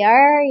अबे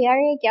यार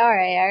ये क्या हो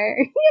रहा है यार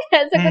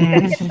ऐसा कुछ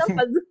करके इतना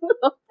फजूल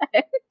होता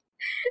है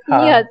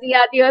ये हंसी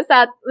आती है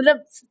साथ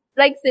मतलब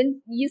like since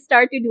you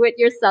start to do it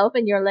yourself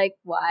and you're like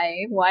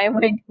why am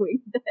I doing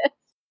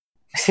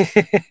this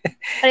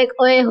like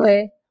oye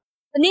hoye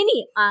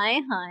नहीं आए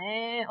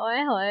हाय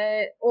ओए होए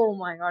oh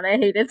my god I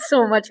hate it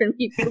so much when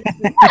people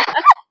do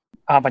that.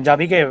 हाँ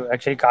पंजाबी के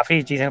actually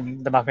काफी चीजें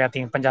दिमाग में आती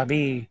हैं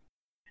पंजाबी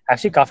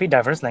एक्चुअली काफी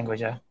डाइवर्स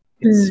लैंग्वेज है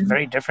इट्स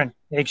वेरी डिफरेंट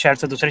एक शहर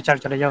से दूसरे शहर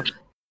चले जाओ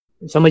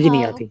समझ ही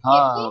नहीं आती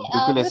हाँ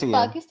बिल्कुल ऐसे ही है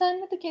पाकिस्तान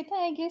में तो कहता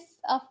है I guess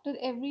after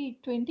every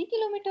 20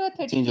 kilometre और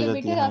 30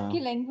 किलोमीटर आपकी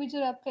लैंग्वेज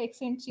और आपका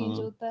एक्सेंट चेंज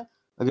होता है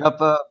अगर आप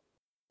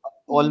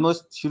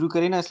ऑलमोस्ट शुरू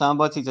करें ना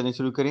इस्लामाबाद से चलना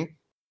शुरू करें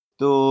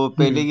तो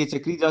पहले ये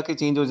चक्री जाके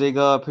चेंज हो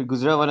जाएगा फिर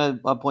गुजरावाला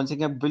आप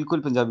पहुंचेंगे बिल्कुल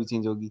पंजाबी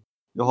चेंज होगी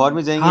लाहौर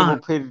में जाएंगे वो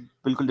फिर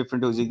बिल्कुल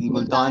डिफरेंट हो जाएगी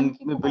मुल्तान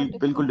में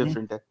बिल्कुल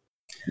डिफरेंट है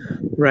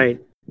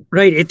राइट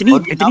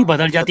इतनी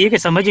बदल जाती है कि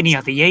समझ ही नहीं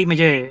आती यही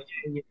मुझे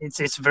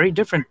इट्स वेरी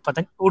डिफरेंट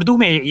पता उर्दू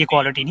में ये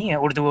क्वालिटी नहीं है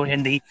उर्दू और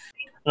हिंदी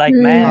लाइक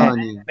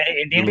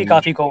मेरे इंडियन भी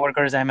काफी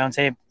कोवर्कर्स हैं मैं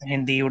उनसे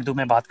हिंदी उर्दू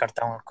में बात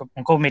करता हूँ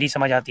उनको मेरी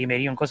समझ आती है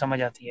मेरी उनको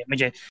समझ आती है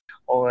मुझे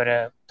और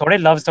थोड़े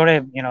लफ्ज थोड़े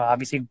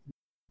ऑब्वियसली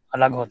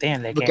अलग होते हैं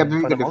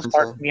लेकिन for the most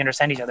part we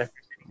understand each other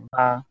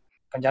हां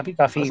पंजाबी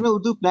काफी उसमें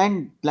उर्दू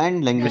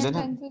प्लान लैंग्वेज है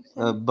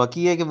ना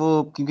बाकी है कि वो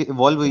क्योंकि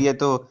इवॉल्व हुई है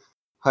तो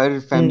हर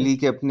फैमिली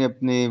के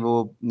अपने वो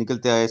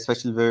निकलते आए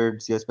स्पेशल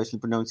वर्ड्स या स्पेशल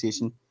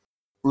प्रोनाउंसिएशन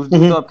उर्दू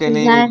तो आप कह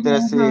लें एक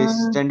तरह से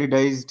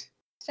स्टैंडर्डाइज्ड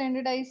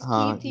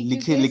हाँ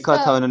लिखा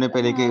था उन्होंने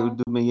पहले के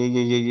उर्दू में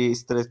ये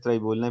इस तरह ही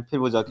बोलना है फिर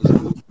वो जाके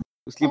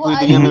इसलिए पूरी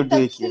दुनिया में उर्दू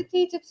एक ही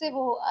है जब से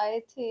वो आए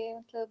थे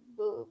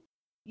मतलब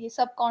ये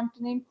सब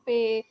कॉन्टिनेंट पे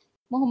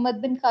मोहम्मद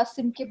बिन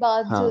कासिम के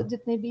बाद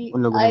जितने भी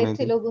आए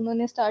थे लोग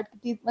उन्होंने स्टार्ट की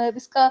थी मतलब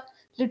इसका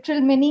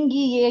लिटरल मीनिंग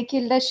ही ये है कि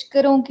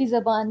लश्करों की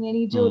ज़बान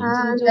यानी जो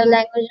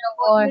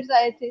लैंग्वेज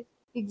आए थे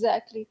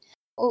एग्जैक्टली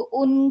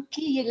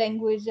उनकी ये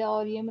लैंग्वेज है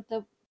और ये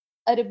मतलब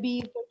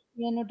अरबी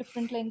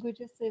डिफरेंट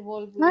लैंग्वेजेस से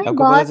इवॉल्व हाँ, हुई।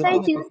 आपको बहुत पता सारी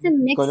चला चीजों से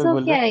मिक्स कौन बोल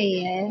होके रहा आई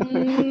है।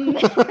 हम्म।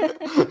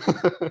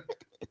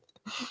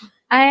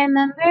 I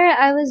remember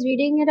I was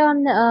reading it on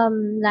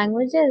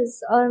languages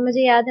और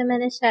मुझे याद है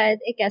मैंने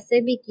शायद एक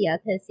ऐसे भी किया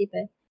था इसी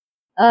पे,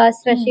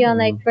 especially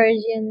on like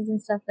Persians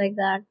and stuff like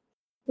that.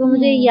 तो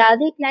मुझे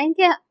याद है एक लाइन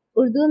के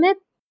उर्दू में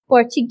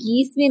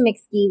पोर्चुगीज भी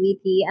मिक्स की हुई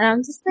थी and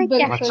I'm just like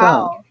क्या बिल्कुल। अच्छा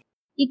how?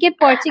 क्योंकि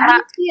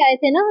पोर्चुगीज भी आए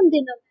थे ना उन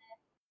दिनों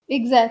में।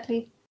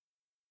 Exactly.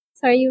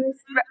 Sorry, you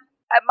were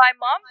My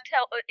mom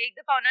एक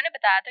दफा उन्होंने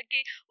बताया था कि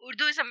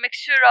Urdu is a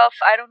mixture of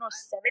I don't know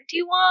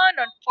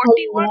 71 or a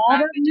 41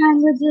 lot of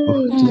languages.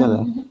 इतनी ज्यादा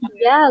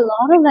Yeah, a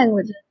lot of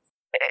languages.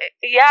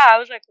 Yeah, I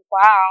was like,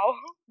 wow.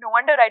 No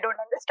wonder I don't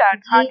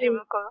understand. हाँ जी जी।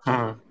 बिल्कुल.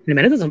 हाँ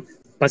मैंने तो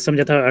बस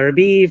समझा था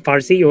अरबी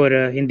फारसी और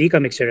हिंदी का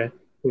मिक्सचर है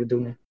उर्दू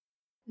में।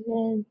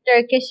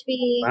 Turkish भी,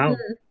 वाओ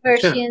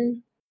अच्छा Persian,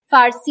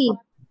 Farsi,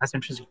 that's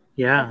interesting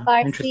yeah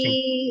Farsi,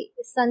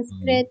 interesting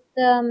Sanskrit,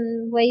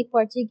 वही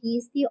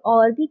पोर्चुगीज थी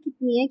और भी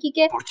कितनी है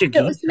क्योंकि फिर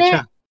पोर्चुगीज उसमें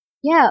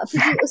अच्छा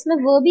क्योंकि उसमें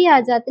वो भी आ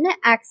जाते हैं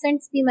ना,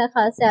 एक्सेंट्स भी मेरे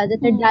ख्याल से आ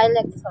जाते हैं,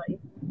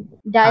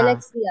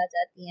 डायलेक्ट्स भी आ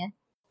जाती हैं।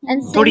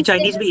 एंड थोड़ी सिंस दे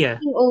चाइनीज वर भी है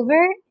टेकिंग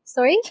ओवर,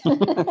 सॉरी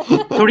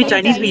थोड़ी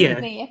चाइनीज भी है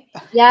नहीं है।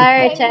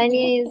 यार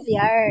चाइनीज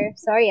यार,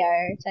 सॉरी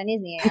यार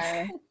चाइनीज नहीं है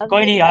यार।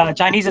 कोई नहीं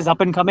Chinese is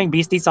up and coming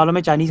 20-30 सालों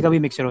में चाइनीज का भी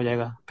मिक्सचर हो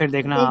जाएगा फिर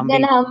देखना एक हम दिन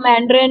भी हम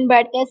मैंड्रिन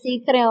बैठ के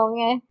सीख रहे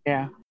होंगे।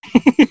 yeah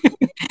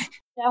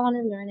I want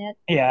to learn it.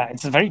 yeah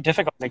it's very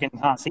difficult लेकिन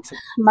हाँ सीख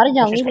सकते मर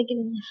जाऊंगी कोशिश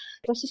लेकिन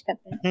कोशिश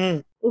करते हैं। हैं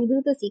उर्दू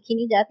तो सीखी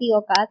नहीं जाती,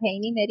 औकात है ही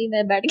नहीं मेरी,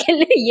 मैं बैठ के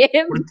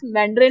ये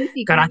मैंड्रिन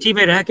सीखूंगी। कराची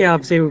में रह के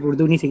आपसे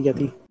उर्दू नहीं सीख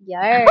जाती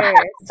यार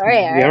सॉरी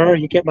यार, यार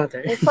ये क्या बात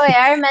है देखो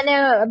यार मैंने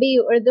अभी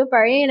उर्दू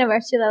पढ़ी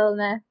यूनिवर्सिटी लेवल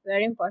में,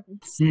 very important.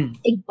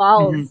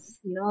 Iqbal's,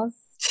 you know,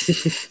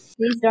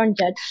 please don't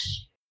जज।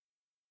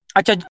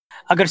 अच्छा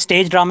अगर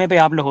स्टेज ड्रामे पे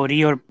आप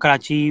लाहौरी और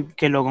कराची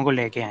के लोगों को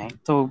लेके आए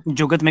तो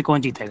जुगत में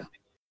कौन जीतेगा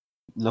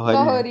लाहौरी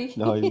लाहौरी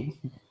लाहौरी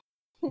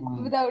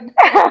विदाउट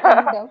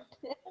डाउट।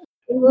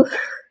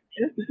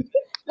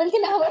 बल्कि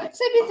लाहौर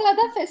से भी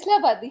ज्यादा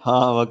फैसलाबादी।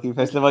 हाँ वाकई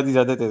फैसलाबादी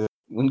ज्यादा थे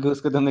उनको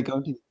उसको तो हमने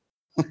काउंट ही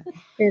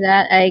For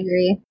that I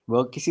agree.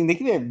 वो किसी ने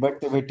देखी है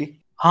बट बेटी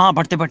हाँ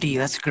बढ़ते बटी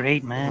दैट्स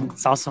ग्रेट मैन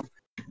awesome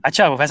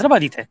अच्छा वो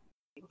फैसलाबादी थे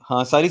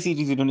हाँ सारी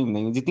सीरीज इन्होंने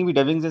बनाई हुई, जितनी भी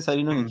डबिंग्स है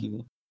सारी इन्होंने की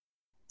हुई।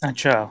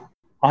 अच्छा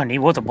हाँ नहीं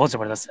वो तो बहुत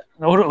जबरदस्त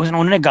है और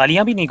उन्होंने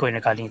गालियां भी नहीं कोई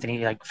निकाली इतनी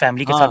लाइक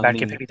फैमिली के साथ हाँ बैठ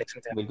के नहीं फिर भी देख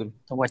सकते हैं बिल्कुल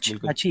तो वो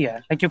बिल्कुल। अच्छी है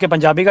क्योंकि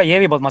पंजाबी का ये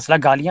भी बहुत मसला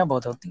गालियां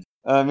बहुत होती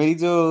हैं मेरी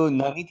जो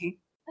नानी थी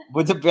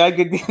वो जब प्यार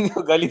करती थी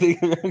वो गाली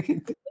देके प्यार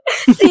करती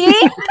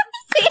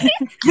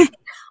See?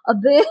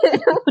 अबे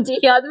मुझे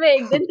याद में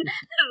एक दिन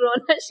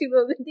रोना शुरू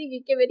हो गई थी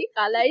क्योंकि मेरी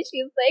खाला है,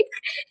 शी वाज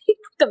लाइक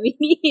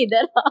कमीनी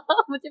इधर आ,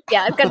 मुझे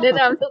प्यार कर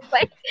देता, हम सब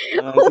लाइक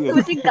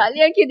मुझे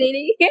गालियां क्यों दे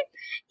रही है,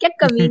 क्या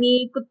कमीनी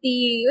कुत्ती,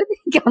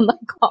 क्या मैं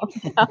खाऊं।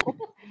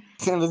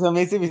 बस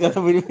हमें से भी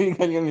ज्यादा बुरी बुरी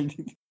गालियां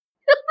मिलती थी।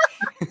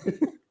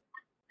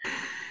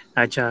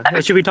 अच्छा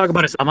should we talk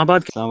about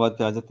Islamabad Islamabad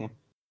पे आ जाते हैं।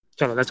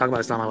 चलो let's talk about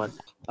इस्लामाबाद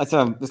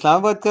अच्छा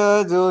इस्लामाबाद का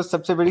जो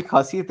सबसे बड़ी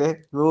खासियत है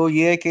वो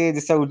ये है कि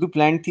जैसा उर्दू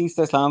प्लान थी उस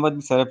तरह इस्लामाबाद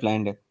भी सारा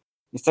प्लान है।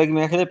 इस तरह की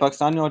मेरे ख्याल है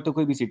पाकिस्तान में और तो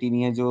कोई भी सिटी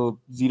नहीं है जो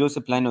जीरो से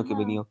प्लान होकर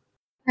बनी हो।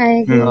 I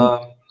agree.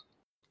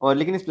 और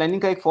लेकिन इस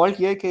प्लानिंग का एक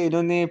फॉल्ट ये है कि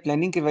इन्होंने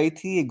प्लानिंग करवाई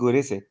थी एक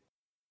गोरे से,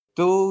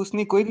 तो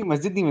उसने कोई भी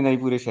मस्जिद नहीं बनाई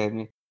पूरे शहर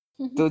में।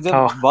 तो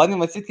जब बाद में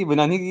मस्जिद की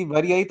बनाने की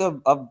बारी आई तो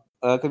अब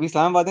कभी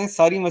इस्लामाबाद में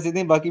सारी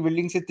मस्जिदें बाकी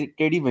बिल्डिंग से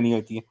टेढ़ी बनी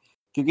होती हैं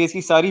क्योंकि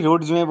इसकी सारी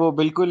रोड जो है वो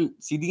बिल्कुल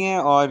सीधी हैं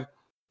और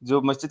जो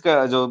मस्जिद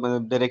का जो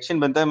डायरेक्शन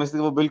बनता है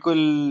मस्जिद वो बिल्कुल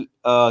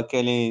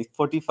कह लें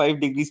 45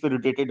 डिग्रीज पे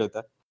रोटेटेड होता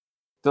है।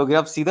 तो अगर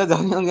आप सीधा जा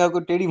रहे होंगे आपको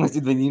टेढ़ी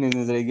मस्जिद बनी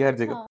नजर आएगी हर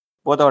जगह।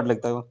 बहुत ऑड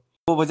लगता है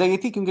वो वजह ये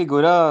थी क्योंकि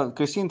गोरा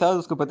क्रिश्चियन था,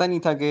 उसको पता नहीं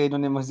था कि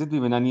इन्होंने मस्जिद भी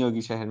बनानी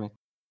होगी शहर में।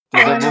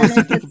 तो जब वो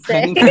सिटी की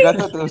प्लानिंग कर रहा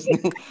था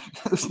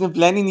तो उसने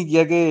प्लान ही नहीं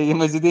किया कि ये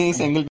मस्जिदें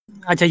इस एंगल।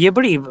 अच्छा ये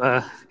बड़ी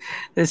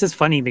दिस इज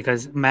फनी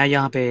बिकॉज मैं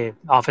यहाँ पे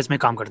ऑफिस में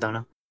काम करता हूँ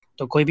ना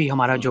तो कोई भी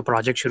हमारा जो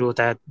प्रोजेक्ट शुरू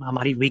होता है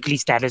हमारी वीकली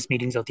स्टेटस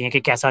मीटिंग्स होती हैं कि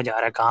कैसा जा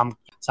रहा है काम,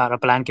 सारा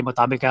प्लान के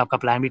मुताबिक है, आपका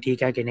प्लान भी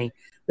ठीक है कि नहीं।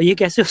 तो ये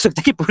कैसे हो सकता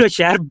है कि पूरा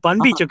शहर बन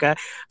भी चुका है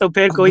तो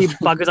फिर कोई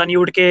पाकिस्तानी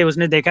उठ के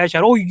उसने देखा है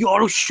शहर, ओ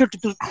यार शिट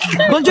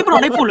गंजे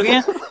बनाने भूल गए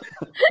हैं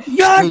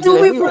यार, तू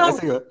भी पूरा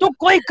तो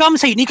कोई काम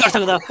सही नहीं कर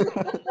सकता।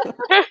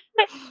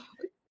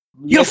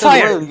 ये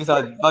फायर उनके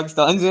साथ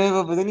पाकिस्तान जो है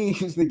वो पता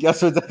नहीं उसने क्या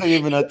सोचा था ये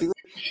बनाते हुए।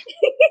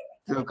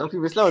 तो काफी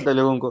मसला होता है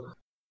लोगों को।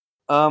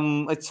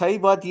 अच्छाई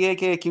बात ये है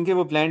कि क्योंकि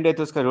वो प्लान्ड है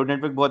तो उसका रोड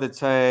नेटवर्क बहुत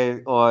अच्छा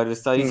है और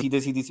सारी सीधे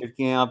सीधी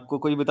सड़कें हैं। आपको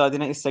कोई बता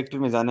देना इस सेक्टर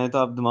में जाना है तो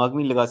आप दिमाग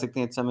में लगा सकते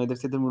हैं, अच्छा मैं इधर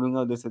से इधर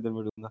मुड़ूंगा उधर से इधर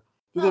मुड़ूंगा,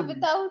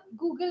 विदाउट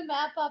गूगल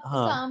मैप आप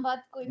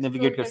इस्लामाबाद को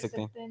नेविगेट कर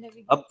सकते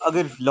हैं। अब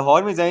अगर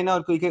लाहौर में जाए ना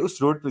और कोई कहे उस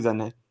रोड पे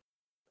जाना है,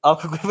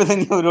 आपको कोई पता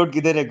नहीं वो रोड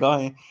किधर है, कहाँ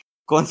है,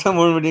 कौन सा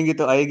मोड़ मुड़ेंगे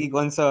तो आएगी,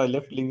 कौन सा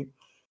लेफ्ट लेंगे।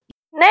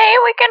 नहीं,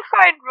 we can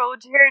find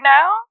roads here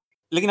now.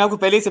 लेकिन आपको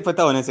पहले से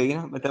पता होना चाहिए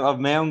ना, मतलब अब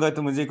मैं आऊंगा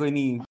तो मुझे कोई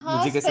नहीं,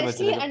 मुझे कैसे पता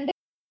चलेगा।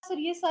 और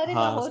ये सारे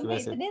लाहौर में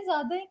इतने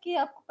ज्यादा हैं कि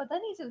आपको पता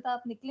नहीं चलता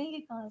आप निकलेंगे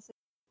कहाँ से।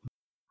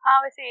 हाँ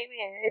वैसे ये भी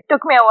है, it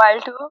took me a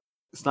while too.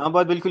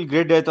 Islamabad बिल्कुल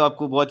ग्रिड है, तो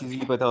आपको बहुत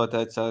इजीली पता होता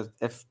है अच्छा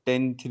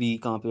F10 3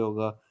 कहाँ पे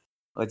होगा,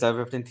 अच्छा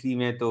F10 3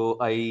 में तो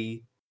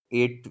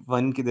I8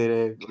 1 किधर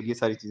है, और ये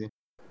सारी चीजें।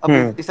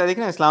 अब इस तरह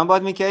देखना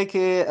इस्लामाबाद में क्या है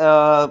कि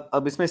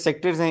अब इसमें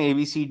सेक्टर्स हैं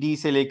ABCD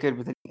से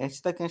लेकर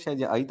H तक हैं,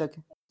 शायद या I तक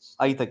है,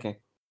 I तक है,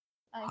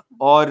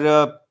 और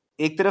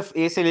एक तरफ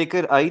A से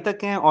लेकर I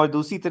तक हैं और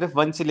दूसरी तरफ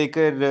 1 से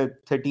लेकर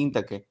 13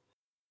 तक है,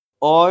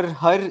 और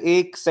हर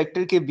एक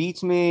सेक्टर के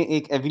बीच में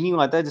एक एवेन्यू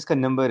आता है जिसका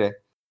नंबर है।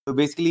 तो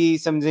बेसिकली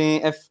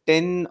समझें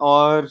F10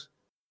 और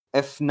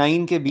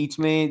F9 के बीच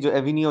में जो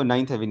एवेन्यू और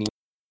 9th एवेन्यू,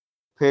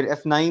 फिर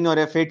F9 और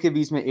F8 के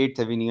बीच में 8th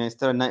एवेन्यू है, इस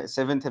तरह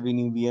 7th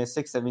एवेन्यू भी है,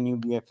 6th एवेन्यू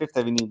भी है, 5th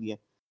एवेन्यू भी है।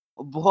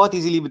 बहुत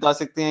इजीली बता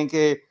सकते हैं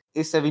कि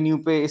इस एवेन्यू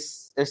पे इस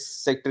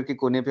सेक्टर के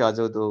कोने पे आ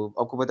जाओ तो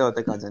आपको पता होता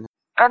है कहाँ जाना है।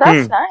 Oh,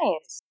 that's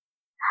nice.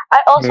 I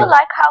also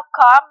like how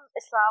calm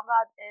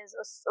Islamabad is.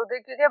 उधर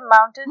क्योंकि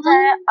mountains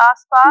हैं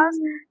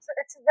आसपास, so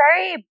it's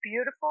very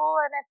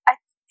beautiful and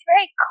it's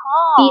very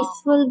calm.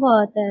 Peaceful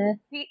बहुत है.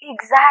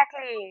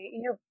 Exactly.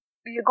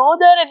 You go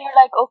there and you're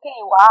like, okay,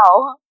 wow.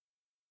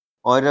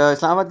 और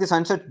इस्लामाबाद के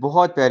सनसेट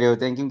बहुत प्यारे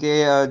होते हैं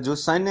क्योंकि जो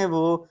सन है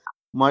वो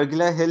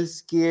मार्गिला हिल्स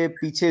के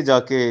पीछे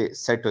जाके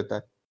सेट होता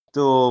है,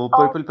 तो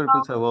पर्पल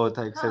सा हुआ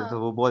होता है एक साइड, तो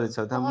वो बहुत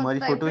अच्छा होता है। हमारी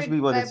फोटोज भी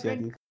बहुत अच्छी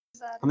आती है।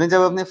 हमें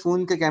जब अपने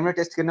फोन का कैमरा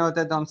टेस्ट करना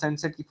होता है तो हम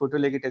सनसेट की फोटो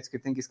लेके टेस्ट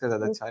करते हैं किसका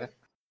ज्यादा अच्छा है।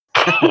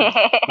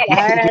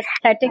 यार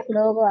एस्थेटिक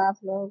लोग हो आप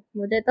लोग,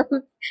 मुझे तो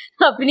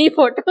अपनी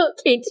फोटो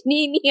खींचनी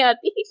ही नहीं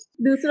आती,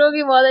 दूसरों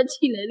की बहुत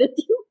अच्छी ले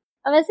लेती हूँ।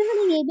 और वैसे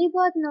मैंने ये भी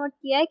बहुत नोट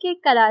किया है कि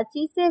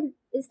कराची से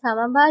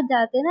इस्लामाबाद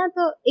जाते ना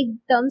तो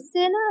एकदम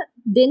से ना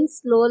दिन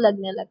स्लो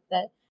लगने लगता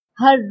है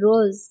हर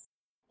रोज।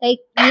 लाइक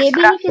ये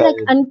भी नहीं कि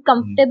लाइक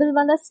अनकंफर्टेबल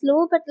वाला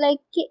स्लो, बट लाइक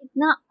कि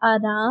इतना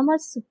आराम और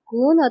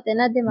सुकून होता है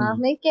ना दिमाग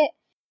में कि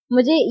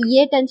मुझे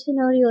ये टेंशन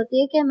हो रही होती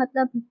है कि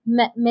मतलब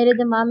मेरे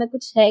दिमाग में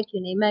कुछ है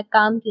क्यों नहीं, मैं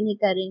काम क्यों नहीं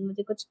कर रही,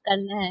 मुझे कुछ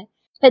करना है।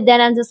 फिर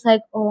then I am just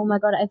like oh my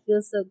God I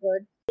feel so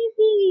good.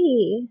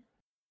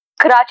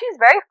 Karachi is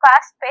very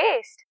fast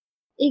paced.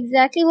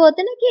 Exactly वो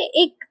होता है ना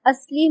कि एक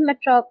असली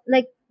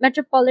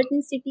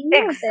metropolitan city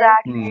नहीं होता है।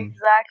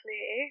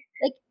 Exactly.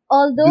 Like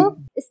although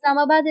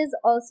Islamabad is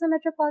also a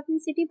metropolitan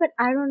city, but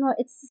I don't know,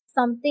 it's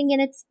something in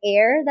its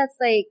air that's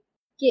like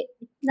कि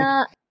इतना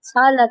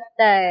अच्छा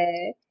लगता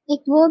है।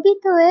 एक वो भी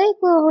तो है, एक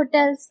वो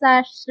होटल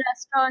स्लैश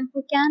रेस्टोरेंट,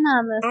 वो क्या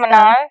नाम है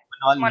उसका?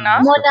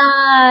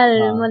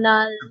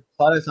 मोनाल।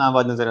 सारा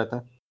इस्लामाबाद नजर आता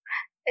है।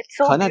 It's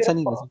so खाना अच्छा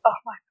beautiful.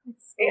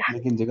 नहीं है,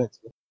 लेकिन जगह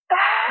अच्छी है।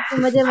 तो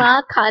मुझे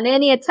वहाँ खाने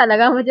नहीं अच्छा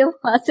लगा, मुझे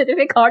वहाँ सिर्फ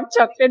एक हॉट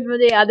चॉकलेट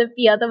मुझे याद है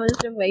पिया था, मुझे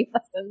सिर्फ वही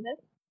पसंद है।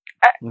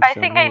 I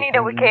think I need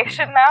a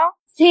vacation now.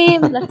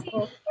 Same, let's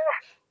go.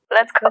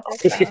 Let's go.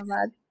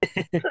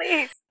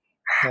 Please.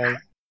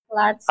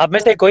 अब में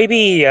से कोई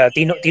भी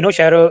तीनों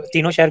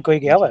शहर कोई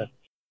गया हुआ है?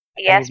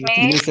 Yes, me.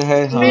 तीनों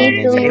शहर, हाँ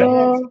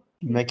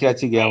मैं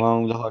कराची गया हुआ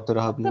हूँ, लाहौर तो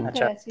रहा भी हूँ।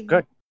 अच्छा,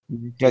 गुड।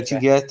 कराची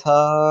गया था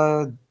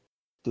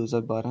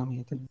 2012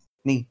 में,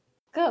 नहीं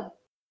कब?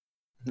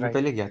 मैं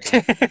पहले गया था।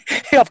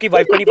 आपकी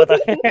वाइफ को नहीं पता।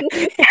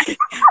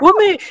 वो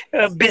मैं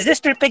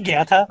बिजनेस ट्रिप पे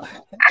गया था।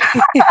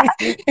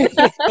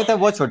 मैं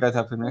बहुत छोटा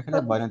था, फिर मेरा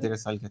ख्याल 12-13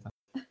 साल का था,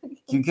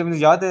 क्योंकि मुझे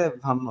याद है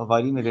हम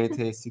अवारी में रहे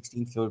थे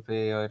 16th फ्लोर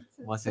पे, और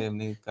वहाँ से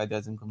हमने कायद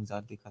आज़म को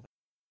मज़ार देखा था।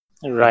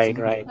 राइट।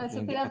 अच्छा,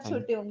 फिर आप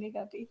छोटे होंगे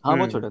काफी। हाँ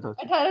बहुत छोटा था।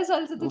 18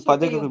 साल से तो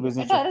फादर छोटे का होंगे।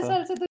 बिजनेस 18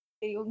 साल से तो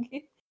छोटे ही होंगे।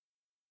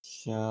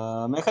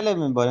 अच्छा, मैं ख्याल है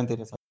मैं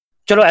 12-13 साल।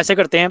 चलो ऐसे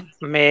करते हैं,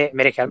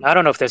 मेरे ख्याल में I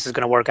don't know if this is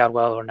gonna work out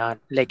well और नॉट,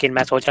 लेकिन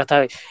मैं सोच रहा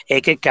था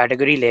एक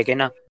कैटेगरी लेके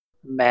ना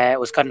मैं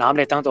उसका नाम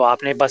लेता हूँ, तो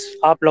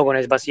आप लोगों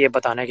ने बस ये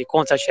बताना है कि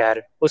कौन सा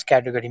शहर उस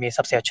कैटेगरी में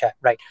सबसे अच्छा है,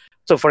 राइट?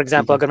 सो फॉर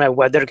एग्जांपल अगर मैं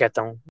वेदर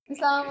कहता हूँ,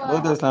 वो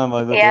तो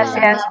इस्लामाबाद Yes,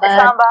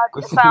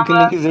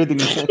 Islamabad. की जरूरत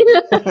नहीं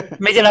है।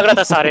 मुझे लग रहा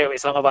था सारे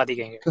इस्लामाबाद ही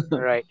कहेंगे,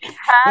 right?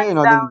 Hands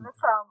down,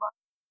 Islamabad.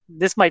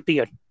 This might be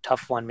a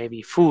tough one, may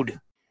be food.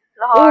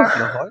 Lahore.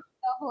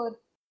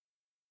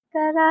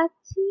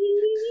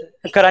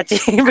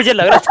 Karachi मुझे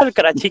लग रहा था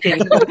कराची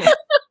कहेंगे।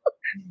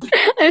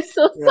 I'm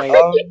so sorry.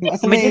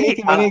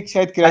 मैंने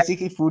शायद कराची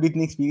की फूड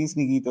इतनी एक्सपीरियंस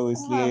नहीं की, तो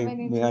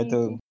इसलिए मेरा तो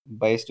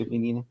बायस्ड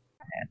ओपिनियन है।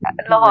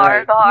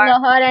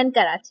 Lahore and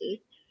Karachi.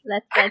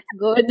 Let's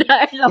go with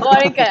that.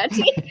 Lahore and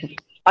Karachi.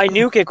 I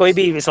knew कि कोई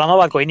भी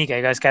इस्लामाबाद कोई नहीं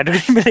कहेगा इस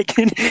कैटेगरी में,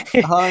 लेकिन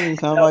हाँ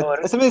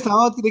इस्लामाबाद असल में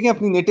इस्लामाबाद की देखें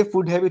अपनी नेटिव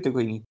फूड है भी तो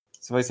कोई नहीं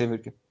सिवाय सेवर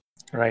के,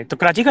 राइट? तो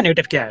कराची का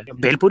नेटिव क्या है?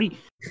 भेलपुरी।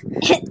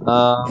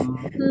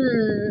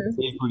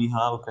 भेलपुरी,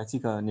 हाँ वो कराची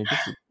का नेटिव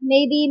फूड।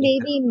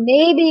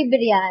 maybe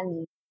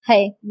बिरयानी है,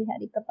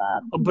 बिहारी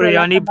कबाब।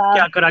 बिरयानी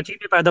क्या कराची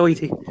में पैदा हुई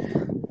थी?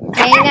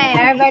 नहीं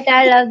यार, but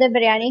I love the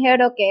biryani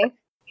here, okay.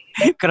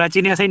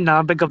 Karachi ने ऐसे ही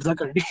नाम पे कब्जा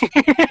कर ली।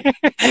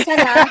 अच्छा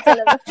नाम,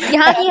 चलो बस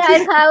यहाँ की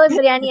हर खाओ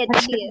बिरयानी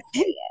अच्छी है।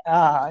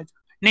 हाँ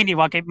नहीं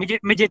वाकई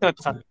मुझे तो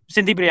पसंद,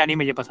 सिंधी बिरयानी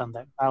मुझे पसंद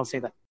है। I'll say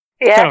that.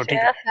 Yes, चलो ठीक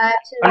है।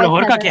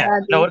 लाहौर का क्या है?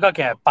 लाहौर का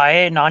क्या है?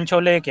 पाए, नान,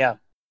 छोले क्या?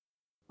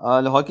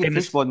 लाहौर की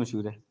फिश बहुत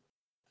मशहूर है।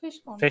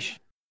 फिश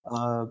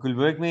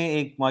गुलबर्ग में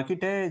एक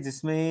मार्केट है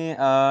जिसमें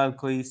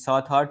कोई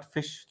 7-8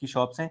 फिश की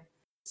शॉप्स हैं।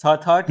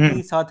 7-8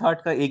 की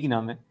 7-8 का एक ही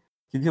नाम है,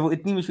 क्योंकि वो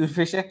इतनी मशहूर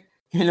फिश है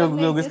कि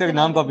लोग इसका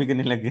नाम कॉपी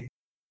करने लग गए।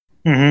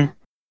 हम्म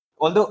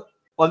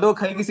ऑल्दो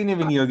खरी किसी ने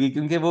भी नहीं होगी,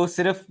 क्योंकि वो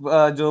सिर्फ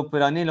जो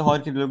पुराने लाहौर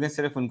के लोग हैं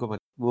सिर्फ उनको पता,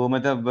 वो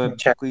मतलब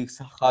अच्छा। कोई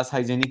खास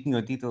हाइजीनिक नहीं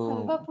होती, तो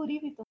हलवा पूरी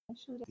भी तो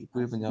मशहूर है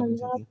पूरे पंजाब में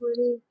हलवा चलती है।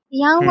 पूरी।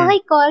 यहाँ हम्म। वहाँ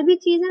एक और भी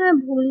चीज है, मैं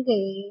भूल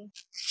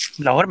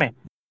गई। लाहौर में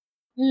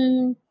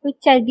कुछ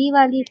चर्बी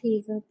वाली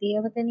चीज होती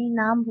है, पता नहीं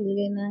नाम भूल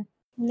गई मैं।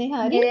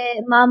 निहारी।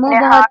 मेरे मामू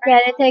निहारी। बहुत कह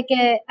रहे थे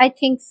कि I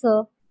think so.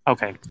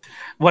 Okay.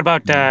 What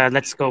about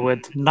let's go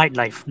with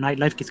nightlife.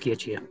 Nightlife किसकी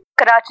अच्छी है?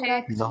 Karachi.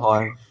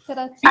 लाहौर,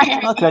 कराची।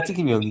 हाँ कराची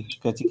की भी होगी,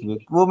 कराची की भी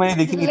होगी। वो मैंने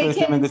देखी नहीं तो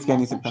इसलिए मैं कुछ कह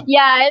नहीं सकता।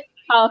 यार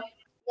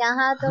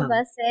यहाँ तो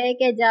बस है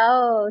कि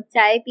जाओ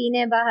चाय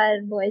पीने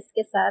बाहर बॉयज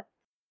के साथ।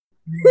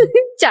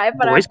 चाय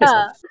Boys के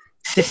पराठा।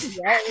 साथ।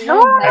 यार No,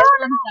 लोग no,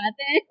 हम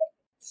जाते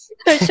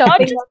हैं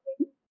shopping.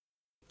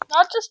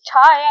 Not just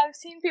chai. I've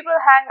seen people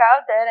hang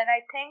out there, and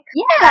I think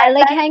Yeah,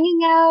 like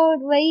hanging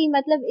out, वही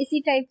मतलब इसी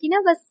टाइप की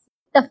ना, बस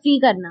तफरी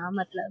करना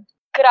मतलब।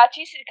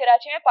 Karachi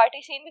में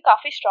party scene भी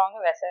काफी strong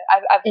है वैसे.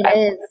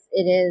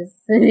 It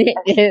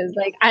is.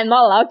 Like I'm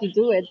not allowed to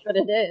do it, but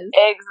it is.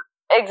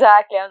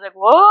 Exactly. I was like,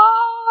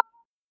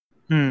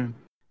 whoa.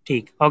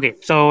 ठीक। ओके,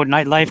 सो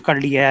नाइट लाइफ कर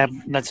लिया है।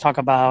 लेट्स टॉक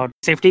अबाउट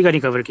सेफ्टी का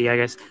रिकवर किया, आई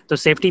गेस। तो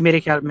सेफ्टी मेरे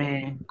ख्याल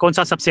में कौन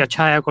सा सबसे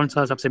अच्छा है, कौन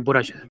सा सबसे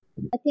बुरा शहर?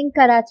 I think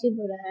कराची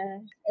बुरा है।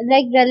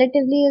 Like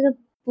relatively अगर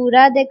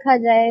पूरा देखा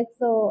जाए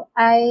तो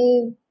I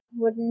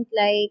wouldn't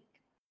like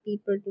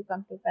people to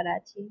come to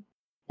Karachi.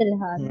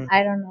 फिलहाल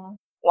I don't know.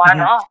 Why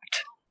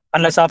not?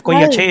 Unless आप कोई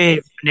Well, अच्छे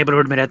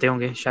नेबरहुड में रहते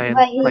होंगे शायद,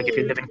 वही, like if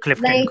you live in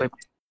Clifton like, कोई।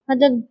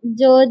 मतलब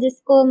जो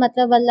जिसको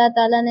मतलब अल्लाह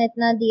ताला ने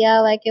इतना दिया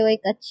हुआ है कि वो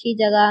एक अच्छी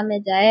जगह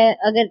में जाए।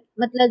 अगर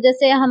मतलब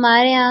जैसे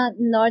हमारे यहाँ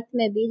नॉर्थ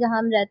में भी जहाँ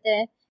हम रहते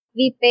हैं,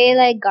 वी पे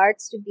like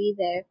guards to be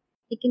there,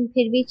 लेकिन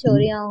फिर भी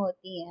चोरियां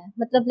होती हैं।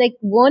 मतलब लाइक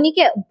वो नहीं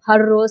कि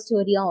हर रोज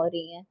चोरियां हो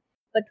रही हैं,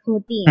 बट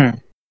होती हैं।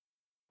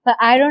 But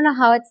I don't know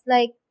how it's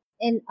like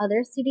in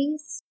other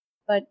cities,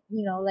 but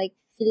you know, like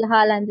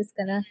फिलहाल I'm just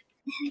gonna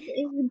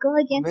go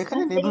against मेरे ख्याल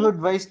my में city. नेबरहुड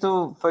वाइज तो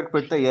फर्क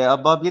पड़ता ही है।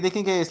 अब आप ये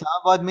देखें कि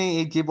इस्लामाबाद में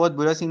एक ये बहुत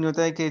बुरा सीन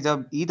होता है कि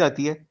जब ईद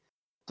आती है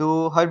तो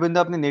हर बंदा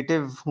अपने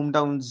नेटिव होम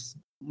टाउन्स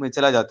में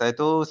चला जाता है,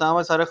 तो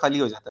इस्लामाबाद सारा खाली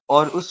हो जाता है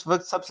और उस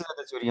वक्त सबसे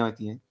ज्यादा चोरियां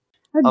होती हैं।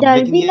 और अब डर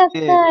लेकिन भी ये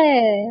लगता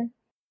है,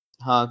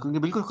 हाँ, क्योंकि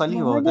बिल्कुल खाली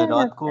हुआ बहुत होता है, डर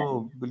रात लगता को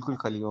है। बिल्कुल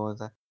खाली हुआ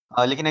होता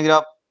है। लेकिन अगर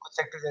आप कुछ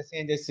सेक्टर्स ऐसे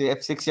हैं जैसे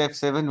F6 या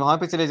F7 वहां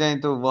पे चले जाएं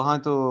तो वहां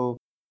तो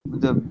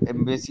मतलब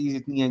एम्बेसीज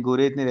इतनी हैं,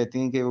 गोरे इतने रहते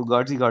हैं कि वो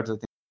गार्ड्स ही गार्ड्स होते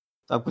हैं,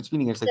 तो आप कुछ भी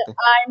नहीं कर सकते।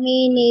 आर्मी,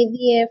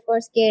 नेवी,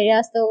 एयरफोर्स के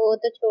एरियाज तो वो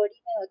तो छोड़ ही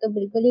नहीं, वो तो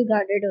बिल्कुल ही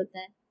गार्डेड होते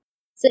हैं।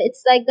 So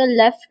it's like the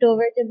left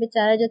over जो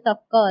बेचारा जो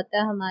तबका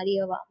होता है हमारी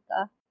आवाम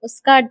का,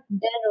 उसका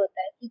डर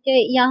होता है। क्योंकि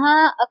यहाँ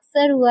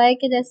अक्सर हुआ है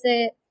कि जैसे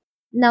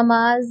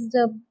नमाज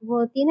जब वो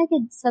होती है ना कि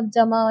सब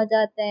जमा हो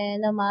जाते हैं,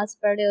 नमाज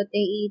पढ़े होते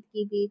हैं ईद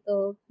की भी,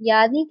 तो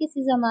याद नहीं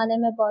किसी जमाने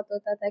में बहुत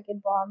होता था कि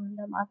बॉम्ब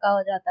धमाका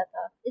हो जाता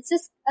था। इट्स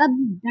जस्ट अब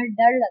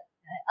डर लगता है।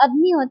 अब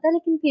नहीं होता,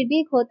 लेकिन फिर भी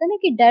एक होता है ना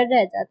कि डर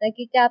रह जाता है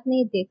क्योंकि आपने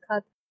ये देखा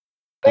था।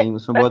 टाइम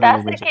उसमें But बहुत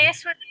that's लोग the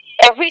case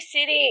with every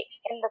city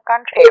in the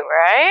country,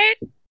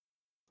 right?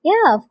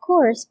 Yeah, of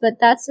course, but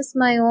that's just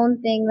my own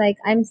thing.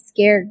 Like I'm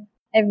scared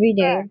every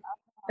day,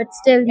 but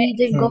still you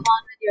just go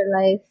on with your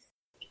life.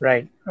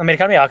 Right. मेरे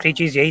ख्याल में आखिरी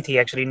चीज यही थी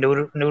actually. Noor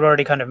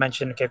already kind of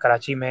mention कि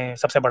कराची में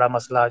सबसे बड़ा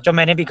मसला जो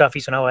मैंने भी काफी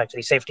सुना हुआ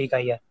एक्चुअली सेफ्टी का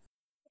ही है।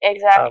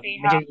 Exactly.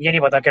 मुझे ये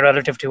नहीं पता कि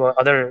रिलेटिव टू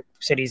अदर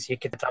सिटीज ये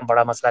कितना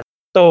बड़ा मसला है।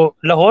 तो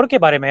लाहौर के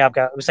बारे में आप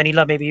क्या,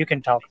 सनीला may be you can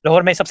talk,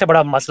 Lahore में सबसे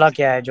बड़ा मसला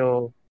क्या है जो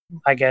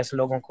आई गेस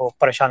लोगों को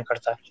परेशान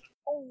करता है?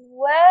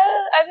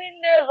 Well, I mean,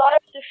 there are a lot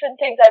of different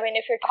things. I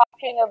mean, if you're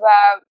talking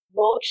about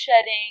load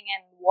shedding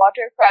and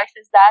water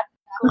prices, that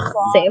goes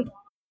on. Same.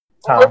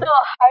 वो तो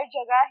हर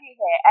जगह ही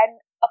है. And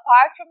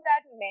apart from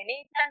that, मैंने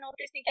इतना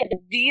notice नहीं किया.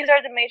 These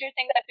are the major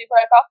things that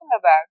people are talking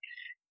about.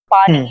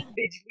 पानी,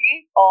 बिजली,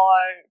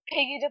 और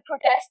फिर ये जो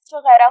protests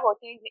वगैरह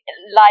होती हैं,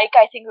 like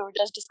I think we were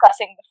just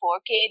discussing before,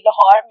 कि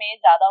लाहौर में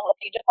ज़्यादा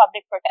होती है जो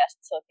public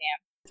protests होती हैं.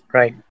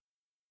 Right.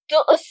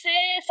 तो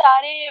उससे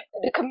सारे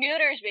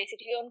commuters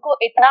basically उनको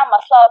इतना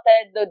मसला होता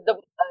है. The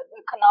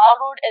canal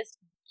road is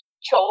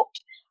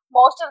choked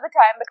most of the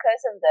time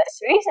because of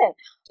this reason.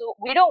 So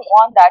we don't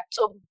want that.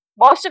 So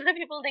most of the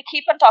people, they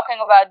keep on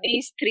talking about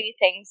these three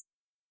things.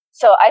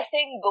 So I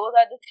think those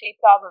are the three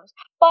problems.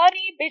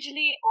 पानी,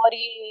 बिजली और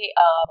ये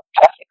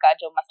traffic का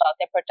जो मसला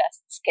होता है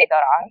protests के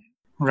दौरान.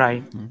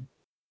 Right.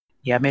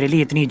 या मेरे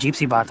लिए इतनी अजीब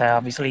सी बात है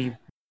obviously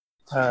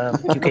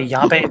क्योंकि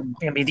यहाँ पे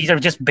these are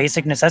just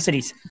basic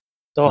necessities.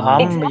 तो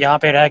हम यहाँ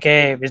पे रह के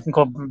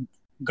इनको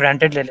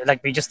granted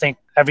like we just think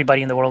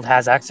everybody in the world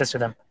has access to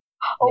them.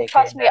 Oh,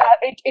 trust me,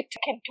 it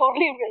can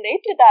totally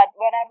relate to that.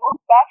 When I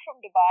moved back from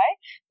Dubai,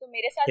 तो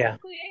मेरे साथ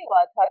बिल्कुल यही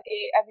हुआ था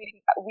कि I mean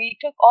we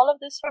took all of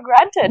this for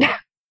granted.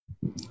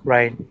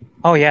 Right.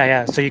 Oh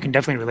yeah. So you can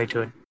definitely relate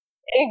to it.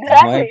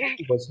 Exactly.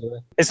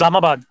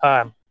 Islamabad,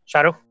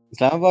 Shahrukh.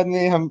 Islamabad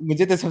में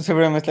मुझे तो सबसे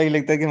बड़ा मसला ये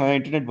लगता है कि हमारा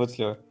इंटरनेट बहुत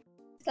स्लो है।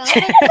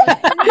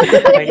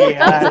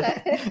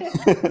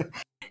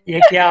 ये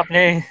क्या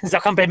आपने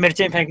जख्म पे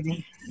मिर्चें फेंक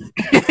दी?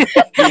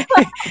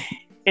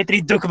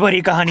 इतनी दुख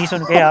भरी कहानी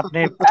सुन के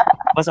आपने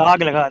बस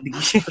आग लगा दी।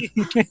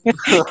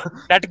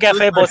 नेट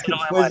कैफे बहुत स्लो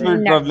है हमारे।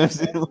 Placement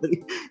problems है हमारी।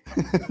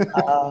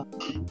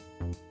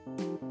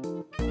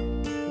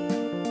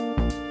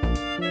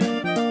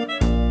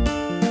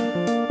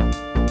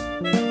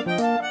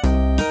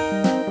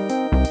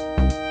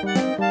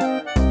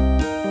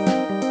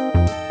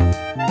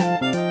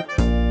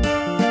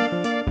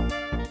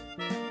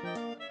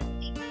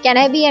 Can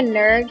I be a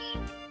nerd?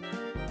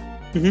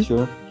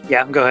 Sure.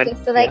 Yeah, go ahead. Okay,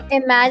 so like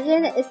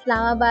imagine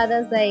Islamabad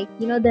as like,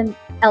 you know, the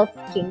elf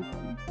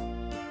kingdom.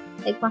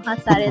 Like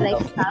wahan sare like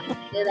staff,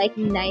 they're like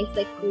nice,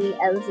 like cool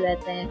elves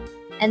rehte hain.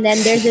 And then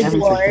there's a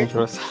dwarf.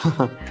 That's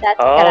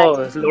Oh,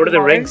 Karachi. it's Lord of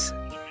the Rings.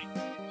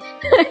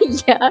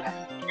 Yeah.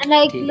 And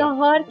like Okay.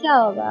 Lahore kya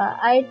hoga?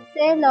 I'd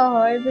say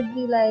Lahore would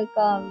be like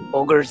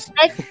Ogres.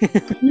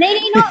 no.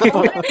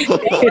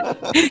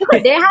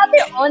 They have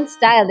their own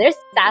style. They're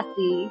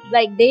sassy.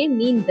 Like they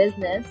mean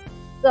business.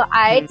 So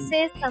I'd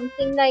say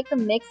something like a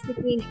mix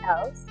between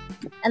elves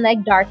and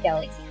like dark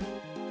elves.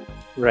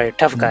 Right,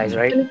 tough guys,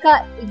 right?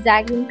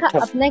 उनका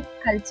Tough. अपना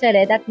culture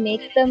है that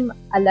makes them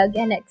अलग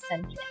and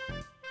eccentric.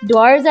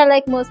 Dwarves are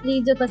like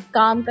mostly जो बस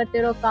काम करते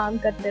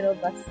रहो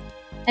बस.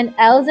 And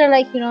elves are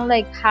like, you know,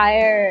 like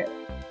higher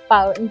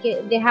power.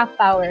 They have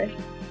power,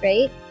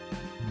 right?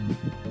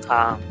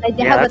 Like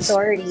they yeah, have that's-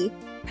 authority.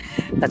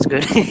 That's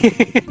good.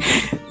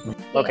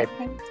 Okay.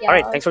 Yeah. All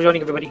right, thanks for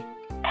joining, everybody.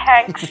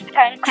 Thanks.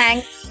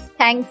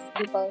 Thanks,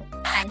 people.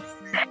 Thanks.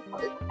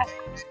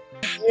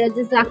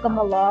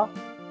 Jazakumullah.